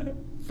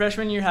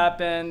freshman year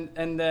happened,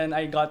 and then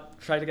I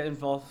tried to get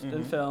involved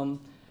in film,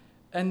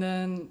 and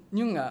then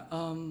yun nga,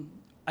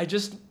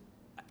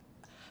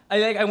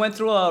 I went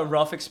through a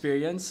rough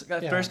experience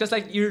at Yeah. first, because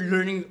like you're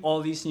learning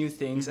all these new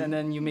things, and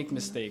then you make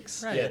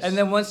mistakes. Right. Yes. And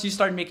then once you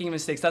start making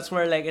mistakes, that's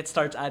where like it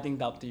starts adding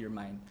doubt to your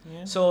mind.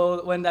 Yeah. So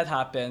when that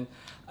happened,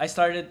 I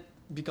started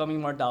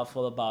becoming more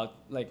doubtful about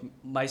like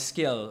my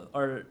skill,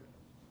 or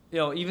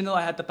even though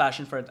I had the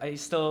passion for it, I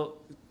still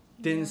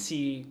didn't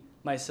see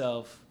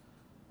myself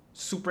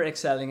super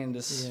excelling in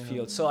this Yeah.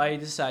 field. So I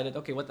decided,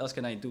 okay, what else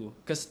can I do?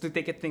 Because to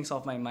take things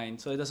off my mind,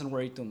 so it doesn't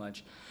worry too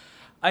much.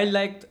 I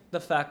liked the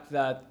fact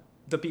that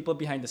the people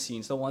behind the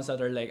scenes, the ones that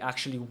are like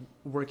actually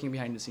working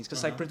behind the scenes,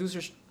 because like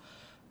producers,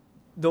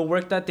 the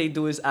work that they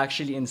do is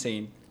actually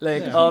insane.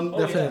 Like Yeah,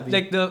 definitely.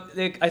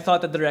 like I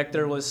thought the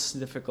director was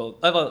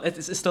difficult. Well,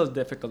 it's still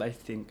difficult, I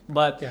think.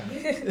 But Yeah.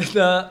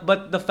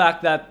 the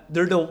fact that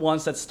they're the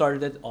ones that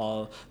started it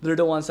all, they're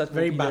the ones that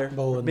Very will be there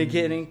backbone.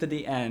 beginning to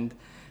the end.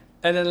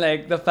 And then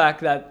like the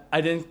fact that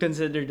I didn't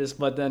consider this,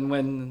 but then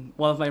when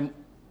one of my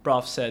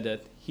profs said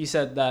it, he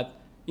said that,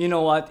 you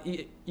know what,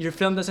 your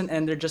film doesn't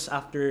end there just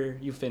after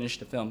you finish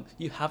the film.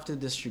 You have to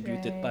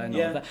distribute it by and all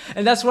Yeah. that.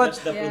 And that's what That's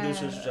the Yeah.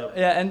 producer's job.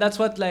 yeah, and that's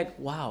what like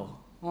wow,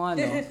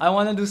 I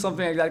want to do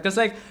something like that, because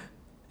like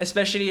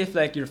especially if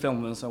like your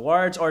film wins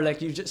awards, or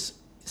like you just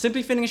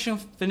simply finishing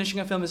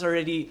a film is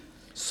already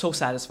so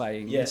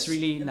satisfying. Yes. It's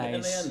really Ano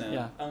nice. yan,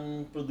 Yeah.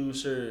 Ang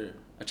producer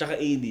at saka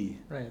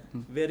AD, Right.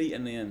 very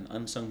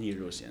unsung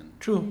heroes yan.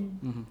 True.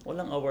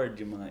 Walang award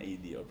yung mga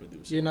AD or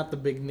producer. You're not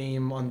the big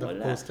name on the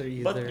Wala. poster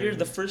either. But you're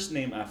the first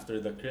name after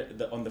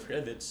on the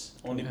credits,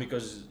 only Yeah.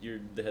 because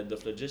you're the head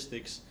of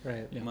logistics.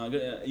 Right.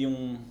 Yeah.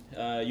 Yung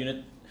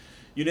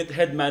unit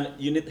head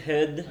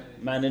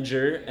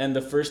manager and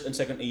the first and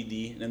second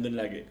AD nandun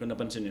lagi kung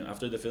napansin niyo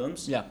after the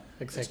films. Yeah.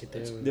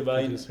 Executive, Di ba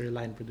yun- producer,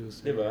 line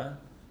producer. 'Di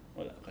ba?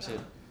 Wala kasi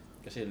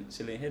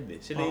sila yung head eh.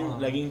 Sila yung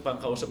laging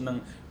pangkausap ng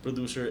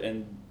producer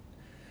and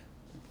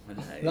wala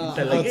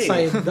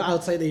eh. The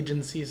outside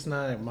agencies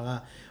na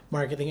mga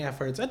marketing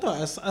efforts. Ito,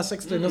 as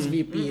externals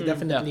VP,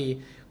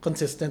 definitely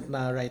consistent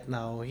na right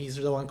now. He's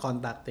the one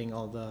contacting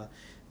all the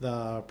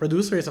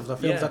producers of the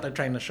films Yeah. that are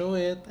trying to show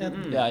it.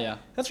 And Yeah.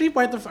 that's really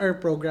part of our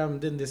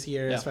program din this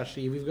year, Yeah.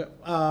 especially. We've got,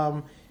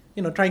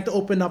 trying to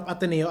open up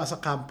Ateneo as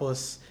a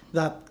campus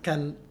that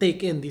can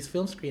take in these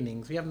film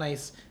screenings. We have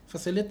nice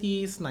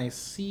facilities, nice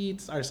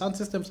seats. Our sound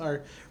systems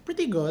are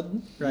pretty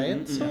good,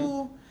 right?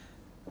 So,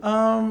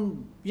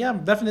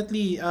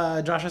 definitely,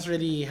 Josh has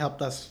really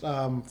helped us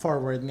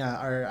forward nga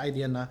our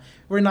idea na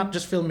we're not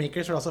just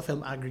filmmakers, we're also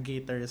film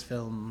aggregators,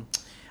 film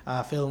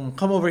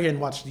come over here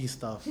and watch these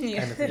stuff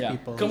kind of Yeah.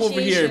 people. Come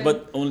over here, Appreciation.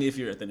 but only if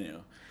you're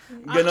Ateneo.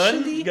 Ganon?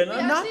 Actually, We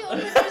Ganon? actually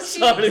opened our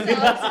Sorry. screenings to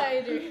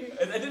outsider.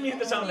 I didn't mean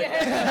to sound like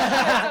Yeah.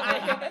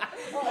 that.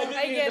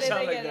 I get it,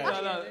 I get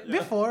it.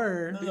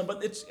 Before, No,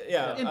 but it's,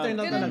 yeah.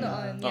 Internal Ganun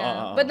talaga. noon,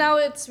 yeah. Oo. But now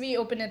we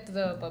open it to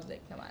the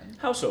public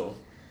naman. How so?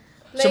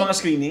 Sa mga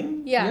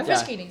screening? Yeah, for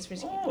Yeah. screenings, for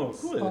screenings. Oh,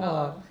 cool.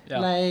 Yeah.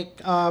 Like,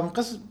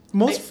 because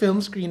most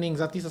film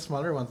screenings, at least the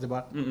smaller ones,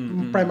 diba?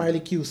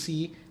 Primarily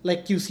QC,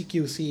 like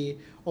QC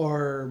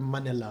or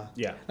Manila.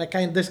 Yeah. Like,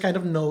 there's kind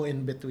of no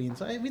in between.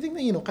 So we think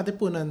that,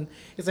 Katipunan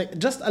is like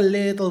just a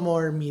little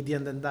more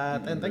median than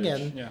that. And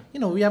again, Yeah.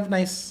 we have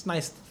nice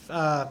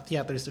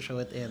theaters to show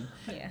it in.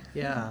 Yeah.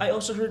 Yeah. I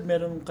also heard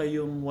meron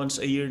kayong once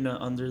a year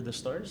na Under the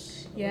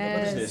Stars.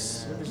 What is this?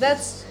 What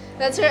is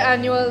That's our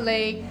annual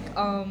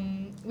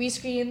we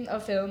screen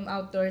a film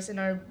outdoors in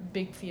our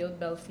big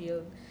field,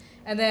 Belfield.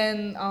 And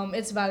then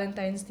it's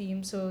Valentine's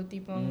theme, so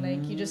tipong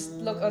like you just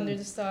look under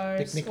the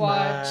stars, Picnic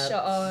watch.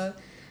 mats.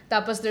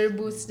 Tapos there are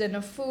booths din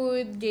of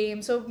food,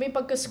 games. So may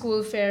pagka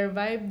school fair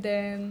vibe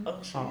din. Oh,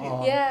 shit.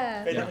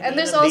 Yeah. Kailangan And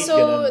there's ng date,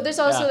 ganun.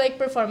 also Yeah. like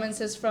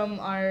performances from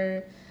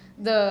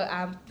the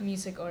AMP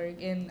Music Org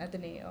in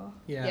Ateneo.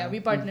 Yeah.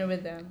 We partner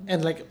with them.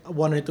 And like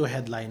one or two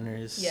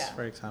headliners, Yeah.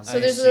 for example. So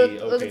there's I a see.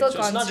 little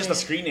So it's not just a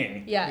concert.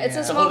 screening. Yeah, it's Yeah. a It's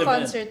a small whole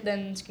event. concert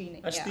then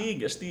screening.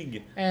 Yeah.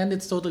 Astig. And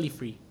it's totally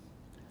free.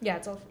 Yeah,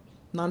 it's all free.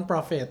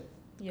 Non-profit.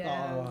 Yeah.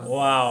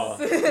 Oh. Wow.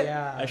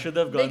 Yeah. I should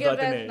have gone Big to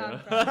event, Ateneo.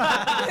 non-profit.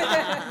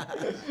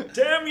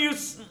 Damn you!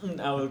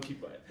 I will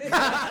keep quiet.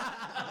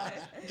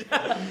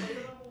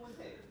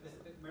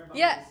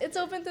 Yeah, it's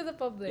open to the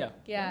public.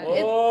 Yeah.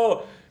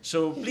 Oh,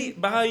 so please,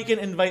 baka you can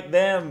invite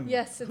them.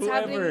 Yes, it's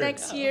Whoever. happening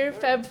next year,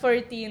 Feb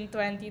 14,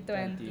 2020.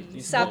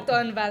 Please Sakto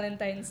on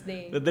Valentine's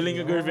Day. Dadaling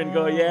ko girlfriend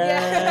ko.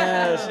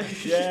 Yes!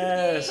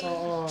 Yes!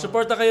 Oo.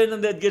 Suporta kayo ng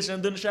Dead Kids.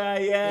 Nandun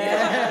siya.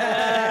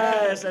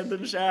 Yes!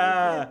 Nandun siya.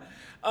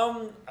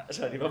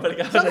 Sorry,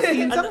 babalik ako.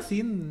 Sa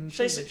scene.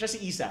 Siya si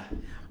Isa.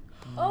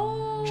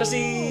 Oh!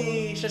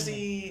 Siya si...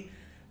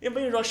 Yan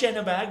ba yung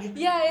Roshena bag?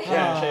 Yeah.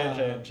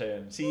 Yeah, siya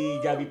yun.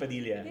 Si Gabby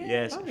Padilla.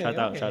 Yes, Okay,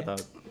 shout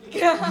out.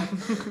 Yeah.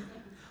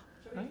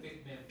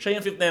 Siya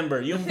yung fifth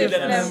member. Yung Fifth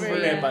villain member, ng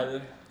yeah. Nepal.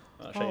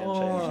 Siya yun.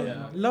 Oh,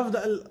 Yeah.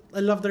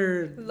 I love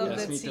their Love Yes,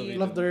 that me too. scene.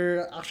 love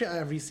their actually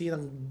every scene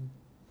ng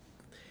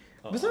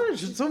basta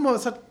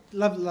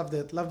loved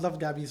it. Love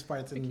Gabby's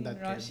parts in Freaking that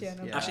Rush, kids. yeah,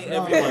 no? Actually,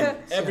 Oh.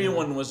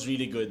 everyone was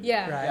really good.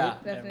 Yeah, Right.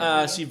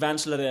 definitely. Si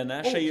Vance Larena,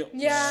 siya yung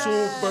Yeah.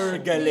 super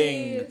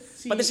galing.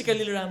 Yes. Pati si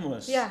Khalil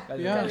Ramos. Yeah.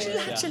 Yeah.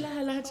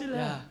 Lahat sila.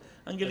 Yeah.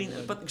 Ang galing.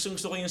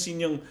 Gusto ko yung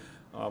scene yung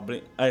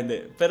hindi.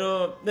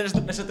 Pero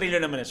nasa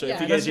trailer naman eh. So if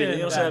Yeah. you guys hear,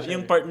 Yeah.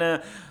 yung part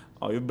na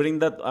you bring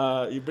that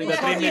 3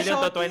 million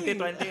to Shocking.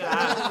 2020.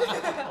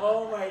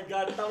 Oh my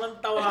God,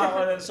 tawang-tawa ako.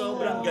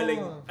 Sobrang galing.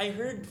 I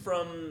heard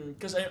from,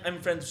 because I'm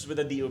friends with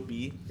the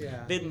DOP,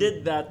 Yeah. they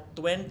did that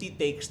 20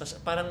 takes, tas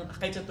parang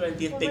kahit sa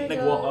 20th Oh take, my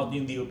nag-walk God. out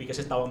yung DOP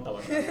kasi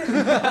tawang-tawa siya.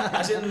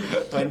 As in,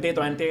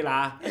 2020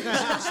 la.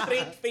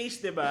 Straight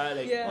face, diba?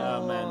 Like,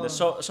 Yeah. oh man,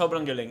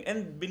 sobrang galing.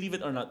 And believe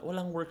it or not,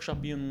 walang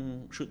workshop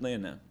yung shoot na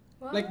yun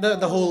Like the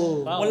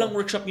whole Wow. Walang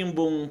workshop yung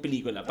buong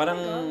pelikula. Parang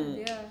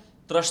God, yeah.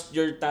 trust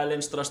your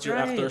talents, trust your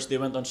Right. actors. They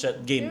went on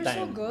set, game They're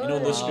so time. good. You know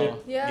the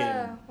script, Yeah. game.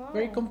 Wow.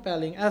 very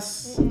compelling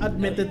as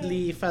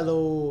admittedly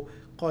fellow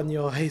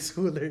Konyo high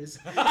schoolers.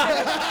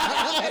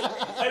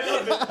 I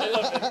love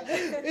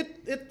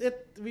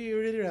it. We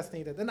really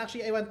resonated. And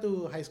actually I went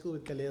to high school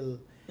with Khalil.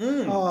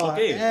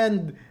 Okay.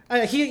 And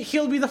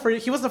he'll be the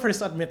first. He was the first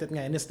to admit it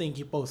nga in his thank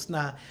you post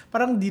na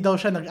parang di daw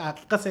siya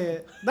nag-act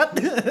kasi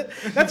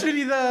that's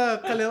really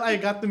the Khalil I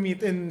got to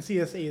meet in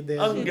CSA din.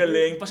 Ang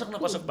galing. Pasok na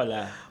pasok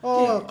pala.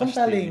 Oh,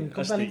 compelling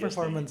Astig.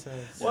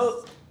 performances.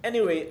 Well,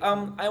 anyway,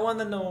 I want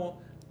to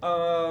know,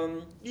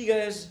 you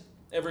guys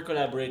ever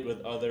collaborate with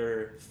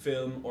other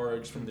film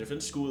orgs from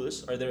different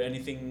schools? Are there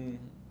anything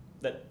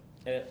that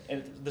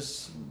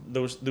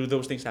do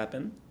those things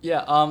happen?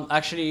 Yeah,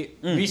 actually,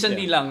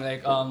 recently yeah. lang,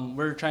 like,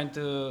 we're trying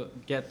to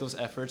get those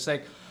efforts.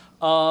 Like,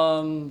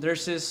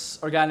 there's this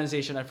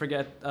organization, I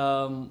forget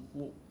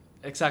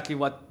exactly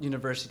what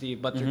university,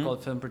 but they're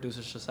called Film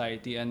Producers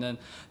Society. And then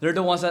they're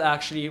the ones that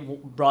actually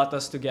brought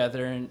us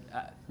together. And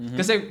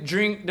because like,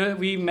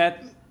 we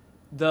met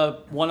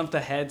one of the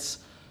heads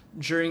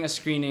during a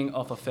screening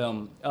of a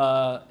film.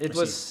 I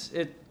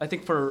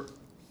think for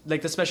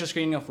like the special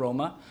screening of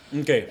Roma.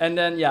 Okay. And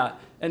then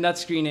in that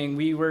screening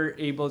we were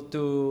able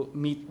to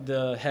meet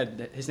the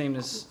head. His name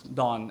is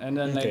Don. And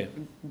then Okay.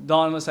 like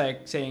Don was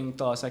like saying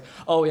to us like,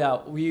 oh yeah,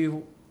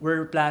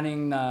 we're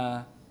planning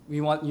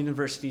we want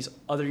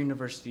other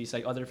universities,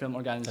 like other film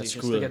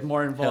organizations cool. to get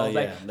more involved,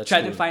 Hell yeah, like that's try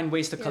cool. to find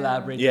ways to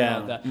collaborate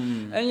Yeah. and all that.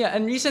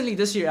 And recently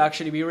this year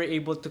actually we were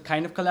able to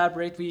kind of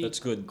collaborate. That's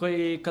good.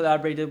 We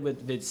collaborated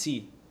with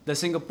VidC, the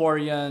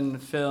Singaporean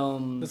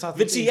film. The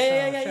Southeast Vitsi, Asia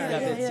yeah.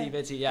 sharing.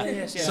 VidC, yeah.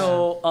 Yes, yes.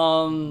 So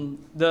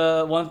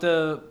the one of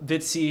the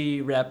VidC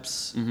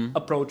reps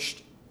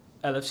approached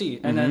LFC,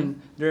 and then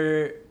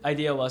their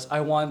idea was, I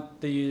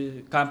want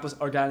the campus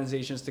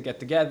organizations to get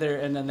together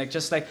and then like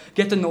just like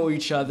get to know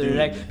each other,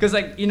 like because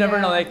like you never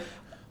know, like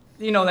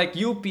like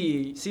UP,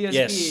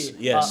 CSP,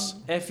 Yes.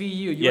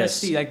 FEU, Yes.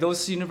 UST, like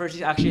those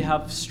universities actually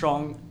have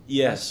strong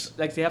Yes.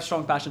 Like they have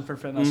strong passion for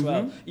film as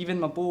well. Even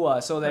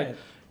Mapua. So like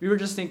we were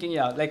just thinking,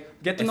 like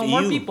get to know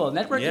more FEU. people,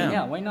 networking.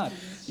 Yeah, why not?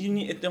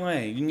 Ito nga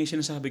yun yung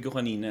sinasabi ko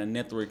kanina,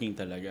 networking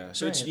talaga.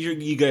 So it's Right.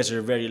 you guys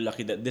are very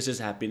lucky that this is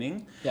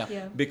happening.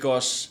 Yeah.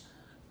 Because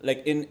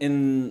like in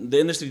the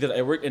industry that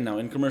I work in now,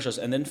 in commercials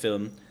and then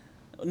film,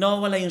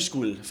 nawawala yung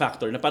school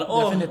factor na parang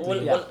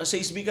Definitely. sa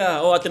SB ka,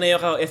 Ateneo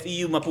ka,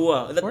 FEU,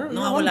 Mapua.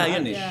 Nawawala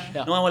yun eh.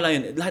 Yeah. Nawawala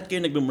yun. Lahat kayo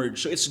nagbe-merge.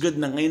 So it's good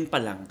na ngayon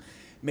pa lang,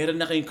 meron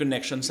na kayong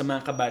connection sa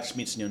mga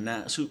kabatchmates nyo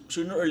na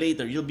sooner or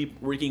later, you'll be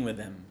working with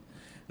them.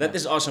 That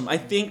is awesome. I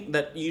think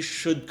that you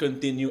should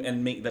continue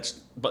and make that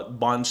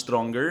bond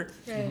stronger.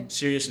 Right.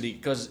 Seriously,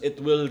 because it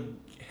will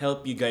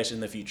help you guys in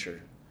the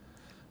future.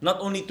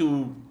 Not only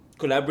to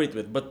collaborate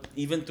with, but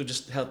even to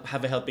just have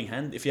a helping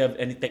hand if you have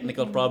any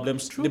technical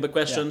problems, diba,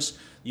 questions,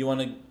 you want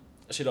to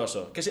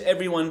seryoso. Kasi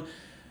everyone,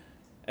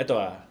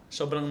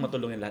 sobrang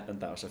matulungin lahat ng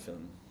tao sa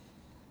film.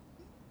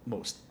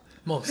 Most.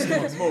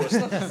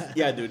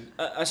 Yeah, dude.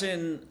 As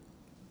in,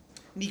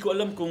 hindi ko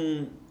alam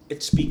kung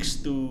it speaks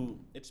to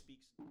a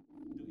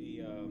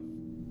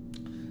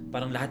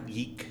parang lahat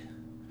geek.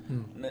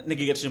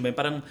 Nagigets nyo ba yun?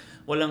 Parang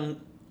walang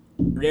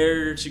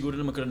rare siguro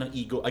na magkaroon ng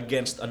ego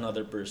against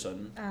another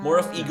person.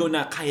 More of ego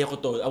na kaya ko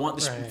to. I want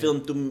this Right.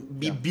 film to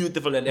be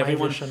beautiful and My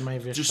everyone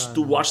vision. just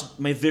to watch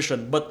my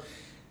vision. But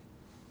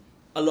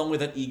along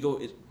with that ego,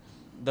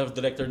 the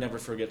director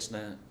never forgets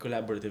na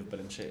collaborative pa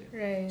rin siya.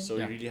 Right.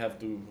 So you really have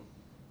to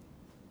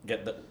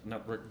get that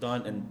network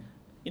done and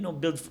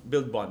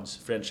build bonds,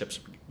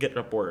 friendships, get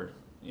rapport.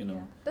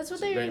 That's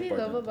what It's I very really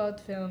love important. about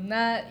film.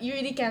 Na you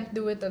really can't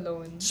do it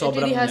alone.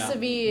 Sobrang, it really has yeah. to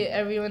be,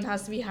 everyone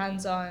has to be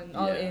hands-on,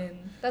 all Yeah.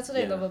 in. That's what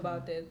I Yeah. love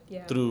about it.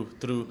 Yeah. True.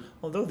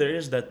 Although there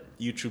is that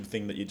YouTube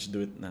thing that you just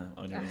do it na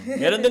on your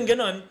own. Meron din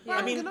ganon.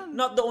 I mean,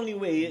 not the only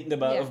way,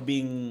 diba, Yeah.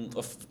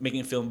 of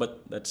making film, but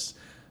that's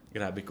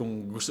grabe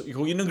kung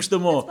yun ang gusto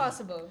mo. It's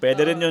possible.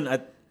 Pwede rin yun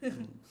at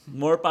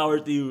more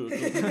power to you.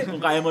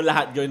 Kung kaya mo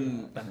lahat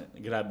gawin,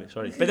 grabe,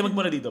 sorry. Pwede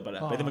magmura dito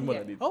pala. Pwede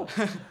magmura dito. Oh.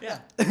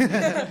 Yeah.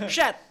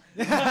 Shit!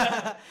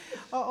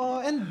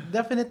 And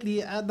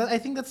definitely, I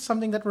think that's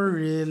something that we're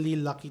really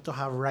lucky to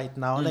have right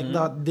now, like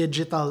the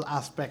digital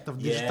aspect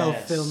of digital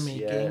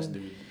filmmaking. Yes,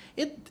 dude.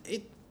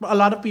 It a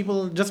lot of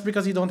people, just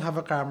because you don't have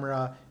a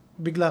camera,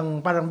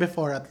 biglang parang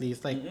before at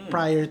least, like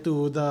prior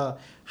to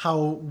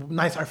how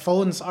nice our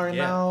phones are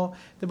now,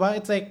 diba?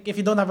 It's like if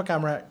you don't have a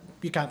camera,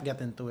 you can't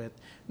get into it.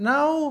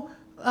 Now,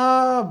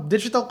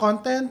 digital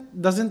content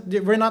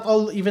we're not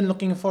all even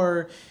looking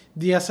for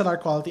DSLR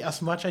quality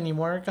as much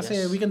anymore kasi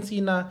Yes. we can see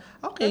na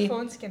okay, Our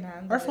phones can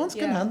handle our phones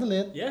it. can handle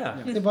it.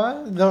 Yeah.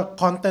 Diba? The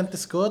content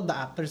is good, the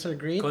actors are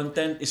great.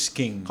 Content is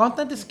king.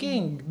 Content is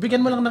king.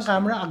 Bigyan mo lang ng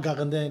camera,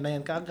 gaganda na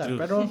yan kaagad. True.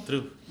 Pero,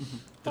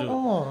 True.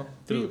 oo.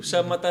 True.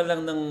 Sa mata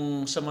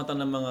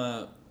ng mga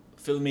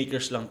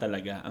filmmakers lang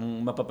talaga,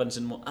 ang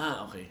mapapansin mo,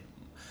 okay.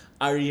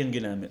 Arri ang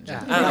ginamit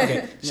dyan. Yeah. Okay.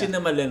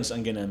 Cinema lens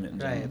ang ginamit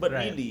dyan. Right, But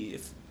right. really,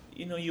 if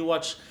you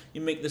watch,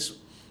 you make this,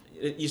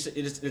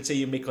 let's say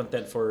you make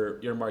content for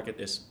your market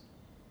is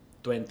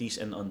 20s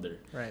and under.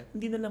 Right.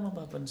 Hindi na lang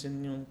mapapansin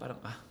yung parang,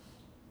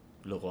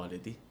 low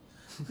quality.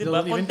 They'll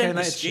Diba? even Content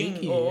kinda is king.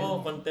 shaky, Oo,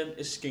 yeah. content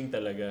is king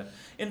talaga.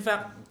 In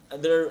fact,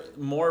 there are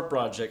more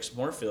projects,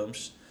 more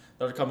films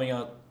that are coming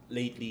out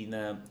lately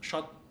na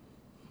shot,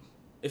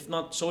 if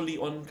not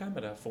solely on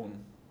camera,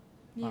 phone.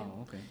 Yeah.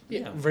 Oh, okay.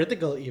 Yeah.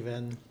 Vertical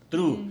even.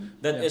 True.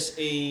 That Yeah. is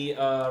a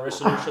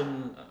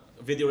resolution,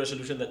 video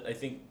resolution that I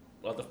think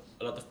a lot of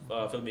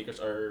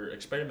filmmakers are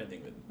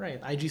experimenting with.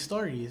 Right. IG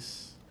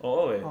stories.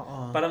 Oo eh.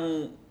 Oo.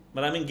 Parang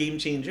maraming game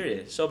changer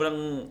eh.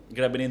 Sobrang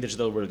grabe na yung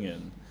digital world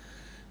ngayon.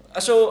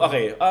 So,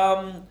 okay.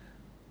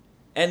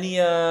 Any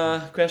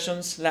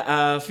questions?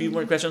 Few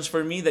more questions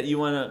for me that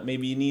you wanna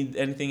maybe need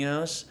anything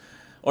else?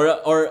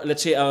 Or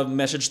let's say a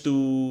message to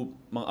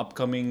mga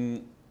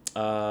upcoming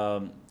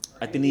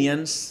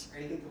Ateneans?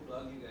 Anything to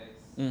plug, you guys?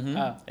 Mm-hmm.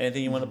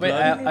 Anything you wanna Wait,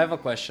 plug? I have a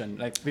question.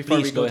 Like before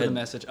Please, we go go to the ahead.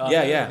 message.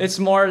 Yeah. It's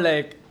more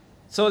like,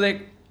 so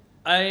like,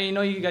 I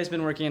know you guys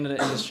been working in the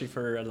industry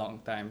for a long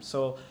time.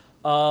 So,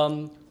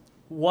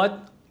 what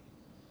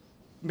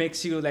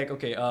makes you like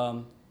okay?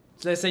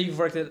 So let's say you've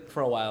worked it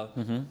for a while.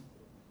 Mm-hmm.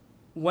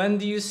 When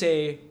do you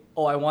say,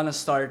 "Oh, I want to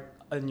start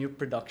a new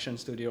production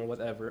studio or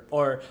whatever,"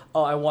 or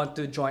 "Oh, I want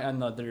to join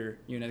another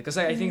unit"? Because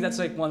I think that's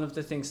like one of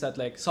the things that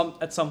like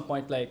at some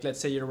point, like let's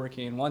say you're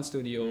working in one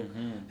studio,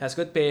 has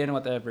good pay and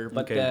whatever,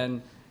 but Okay.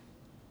 then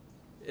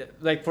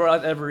like for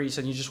whatever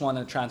reason you just want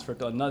to transfer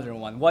to another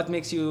one. What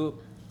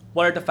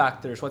are the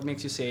factors? What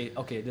makes you say,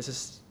 okay, this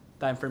is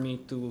time for me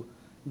to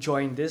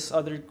join this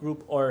other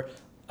group, or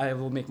I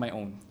will make my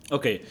own?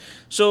 Okay.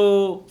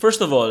 So,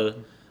 first of all,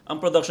 ang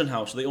production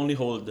house, they only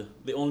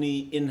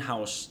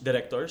in-house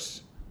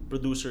directors,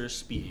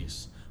 producers,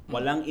 PAs.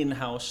 Walang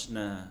in-house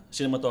na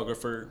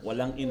cinematographer,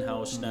 walang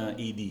in-house na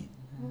AD.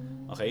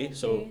 Okay?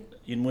 So,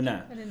 yun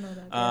muna. I didn't know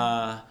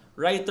that.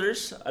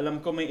 Writers, alam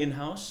ko may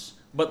in-house,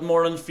 but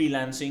more on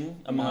freelancing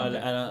ang mga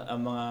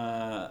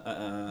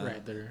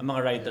Writer. ang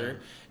mga writer.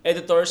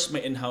 Editors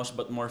may in-house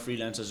but more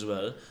freelance as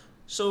well.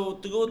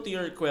 So to go to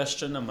your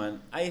question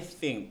naman, I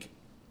think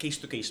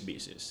case-to-case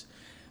basis.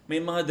 May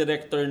mga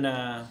director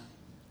na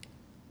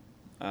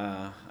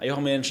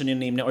ayoko mention yung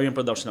name niya or yung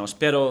production house,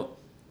 pero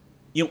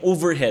yung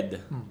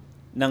overhead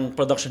ng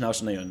production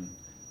house na yun,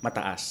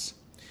 mataas.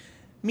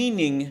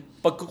 Meaning,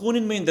 pag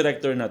kukunin mo yung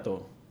director na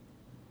to,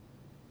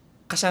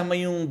 kasama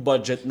yung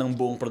budget ng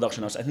buong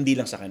production house at hindi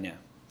lang sa kanya.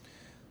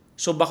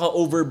 So baka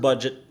over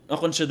budget,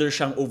 consider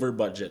siyang over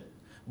budget.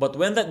 But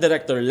when that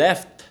director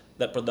left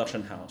that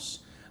production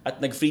house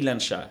at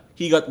nag-freelance siya,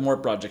 he got more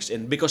projects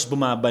in because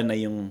bumaba na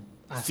yung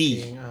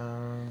fee.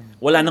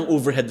 Wala nang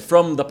overhead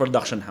from the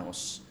production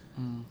house.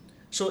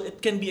 So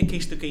it can be a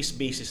case-to-case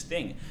basis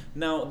thing.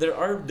 Now, there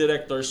are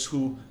directors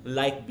who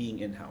like being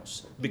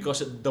in-house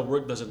because the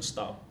work doesn't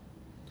stop.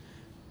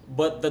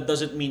 But that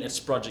doesn't mean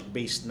it's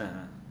project-based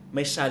na.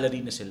 May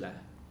salary na sila.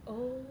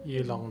 Oh.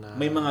 Yun na.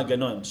 May mga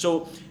ganon.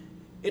 So,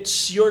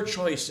 it's your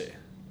choice eh.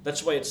 That's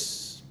why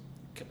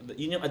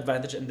yun yung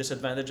advantage and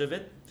disadvantage of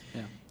it.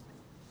 Yeah.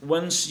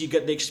 Once you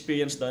get the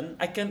experience done,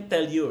 I can't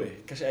tell you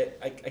eh. Kasi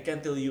I can't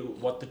tell you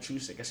what to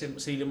choose eh. Kasi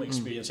sarili mo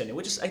experience yan eh.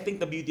 Which is, I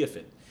think, the beauty of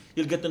it.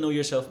 You'll get to know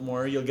yourself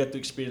more. You'll get to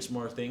experience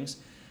more things.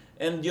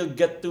 And you'll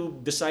get to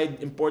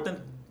decide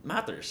important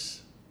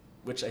matters.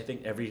 Which I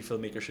think every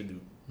filmmaker should do.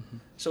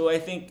 So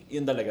I think,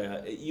 yun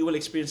talaga. You will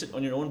experience it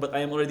on your own, but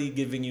I am already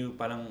giving you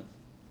parang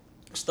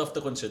stuff to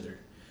consider.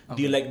 Okay. Do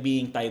you like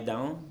being tied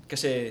down?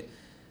 Kasi,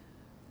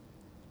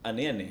 ano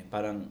yan eh,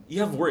 parang,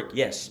 you have work,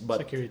 yes,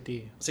 but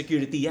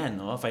security yan,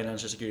 no?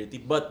 Financial security.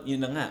 But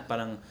yun na nga,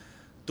 parang,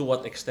 to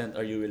what extent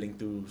are you willing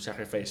to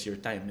sacrifice your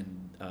time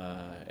and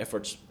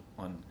efforts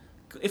on?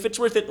 If it's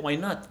worth it, why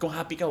not? Kung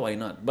happy ka, why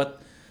not? But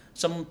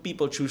some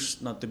people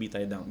choose not to be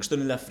tied down. Gusto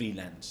nila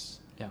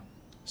freelance. Yeah.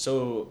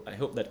 So I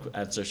hope that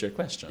answers your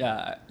question.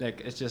 Yeah,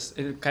 like it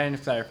kind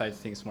of clarifies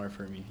things more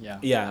for me. Yeah.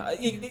 Yeah.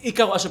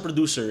 Ikaw as a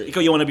producer,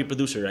 you wanna be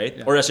producer, right?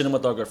 Yeah. Or a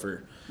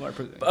cinematographer.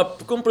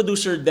 Kung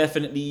producer,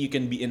 definitely you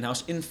can be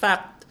in-house. In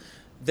fact,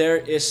 there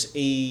is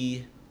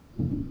a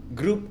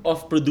group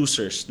of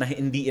producers na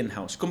hindi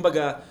in-house.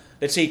 Kumbaga,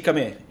 let's say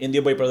kami,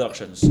 India Boy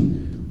Productions,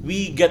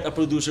 we get a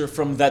producer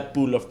from that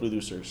pool of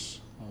producers.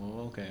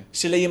 Oh, okay.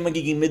 Sila yung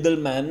magiging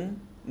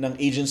middleman ng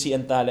agency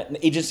and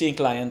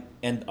client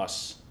and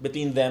us.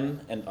 Between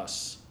them and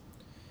us.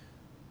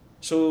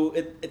 So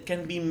it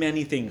can be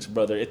many things,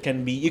 brother. You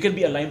can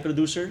be a line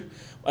producer.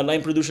 A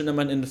line producer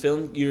naman in the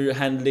film, you're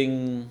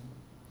handling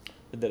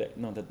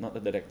not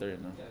the director,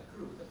 no. Yeah,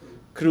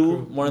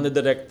 Crew, more on the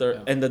director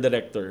Yeah. and the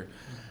director.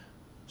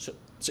 So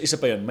isa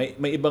pa yun, may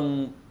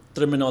ibang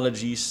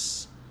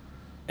terminologies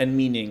and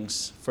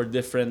meanings for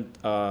different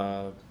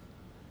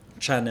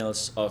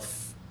channels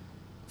of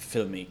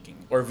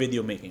filmmaking or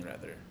video making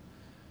rather.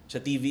 Sa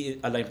TV,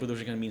 a line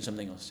producer can mean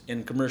something else.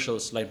 In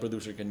commercials, line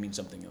producer can mean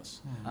something else.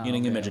 Yun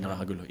ang medyo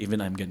nakakagulo.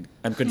 Even I'm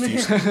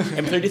confused.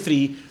 I'm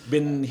 33,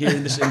 been here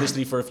in this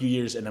industry for a few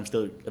years, and I'm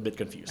still a bit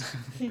confused.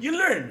 You'll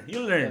learn.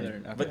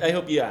 Okay. But I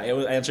hope,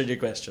 I answered your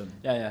question.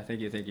 Yeah.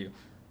 Thank you.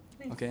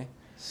 Okay.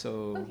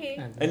 So.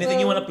 Okay. Anything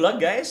you want to plug,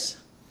 guys?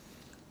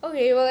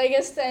 Okay, well, I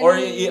guess then. Or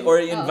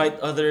invite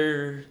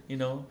other,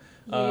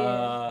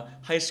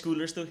 high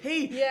schoolers to,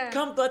 hey,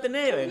 come to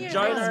Ateneo and Here,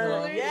 join high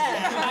our schoolers.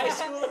 high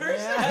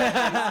schoolers.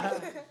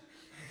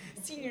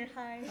 Senior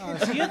high.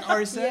 See you at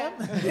RSM?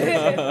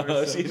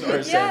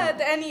 Yeah,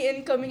 to any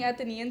incoming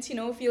Ateneans,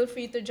 feel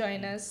free to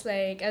join us.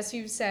 Like, as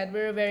we've said,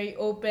 we're a very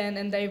open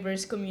and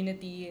diverse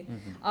community.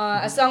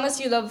 As long as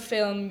you love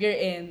film, you're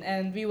in,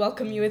 and we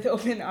welcome you with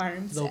open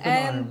arms.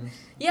 Arms.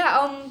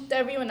 Yeah, to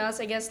everyone else,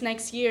 I guess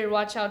next year,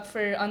 watch out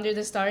for Under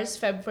the Stars,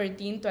 Feb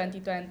 14,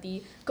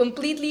 2020.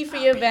 Completely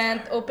free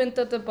event, open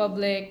to the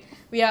public.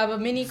 We have a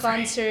mini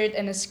concert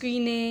and a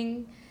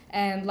screening.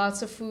 And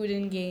lots of food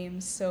and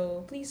games,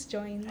 so please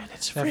join.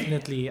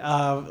 Definitely.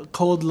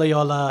 Cold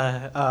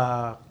Loyola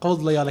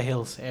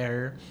Hills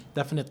Air.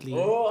 Definitely.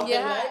 Oh,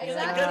 Yeah,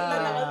 exactly.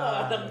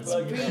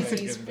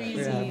 It's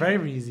breezy. Yeah, very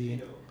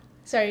breezy.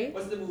 Sorry?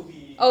 What's the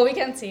movie? Oh, we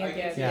can't say it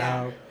yet.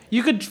 Yeah.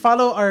 You could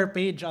follow our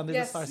page Under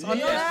the Stars on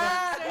Yeah.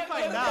 Facebook.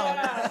 Find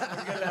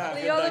out.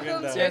 Loyola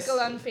Film Circle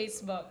on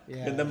Facebook.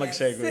 Yeah. Ganda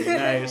mag-segue.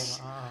 Nice.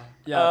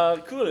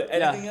 Yeah. Cool.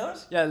 Anything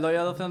else? Yeah,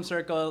 Loyola Film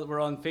Circle. We're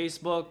on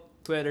Facebook,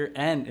 Twitter,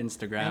 and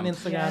Instagram. And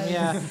Instagram,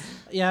 Yes.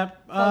 yeah.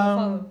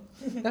 Follow.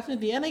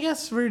 Definitely. And I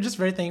guess we're just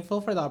very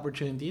thankful for the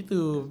opportunity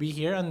to be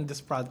here on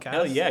this podcast.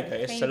 Hell yeah,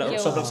 guys. Thank you.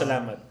 Sobrang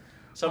salamat.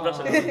 Sobrang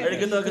salamat.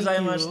 Arigato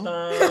gozaimashita.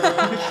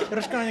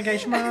 Yoroshiku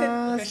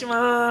onegaishimasu.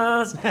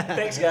 Gozaimasu.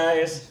 Thanks,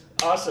 guys.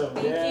 Awesome.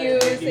 Thank you.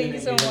 Thank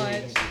you so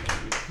much.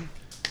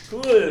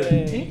 Cool.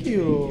 Thank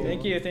you.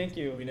 Thank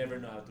you. We never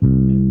know how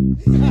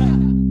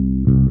to.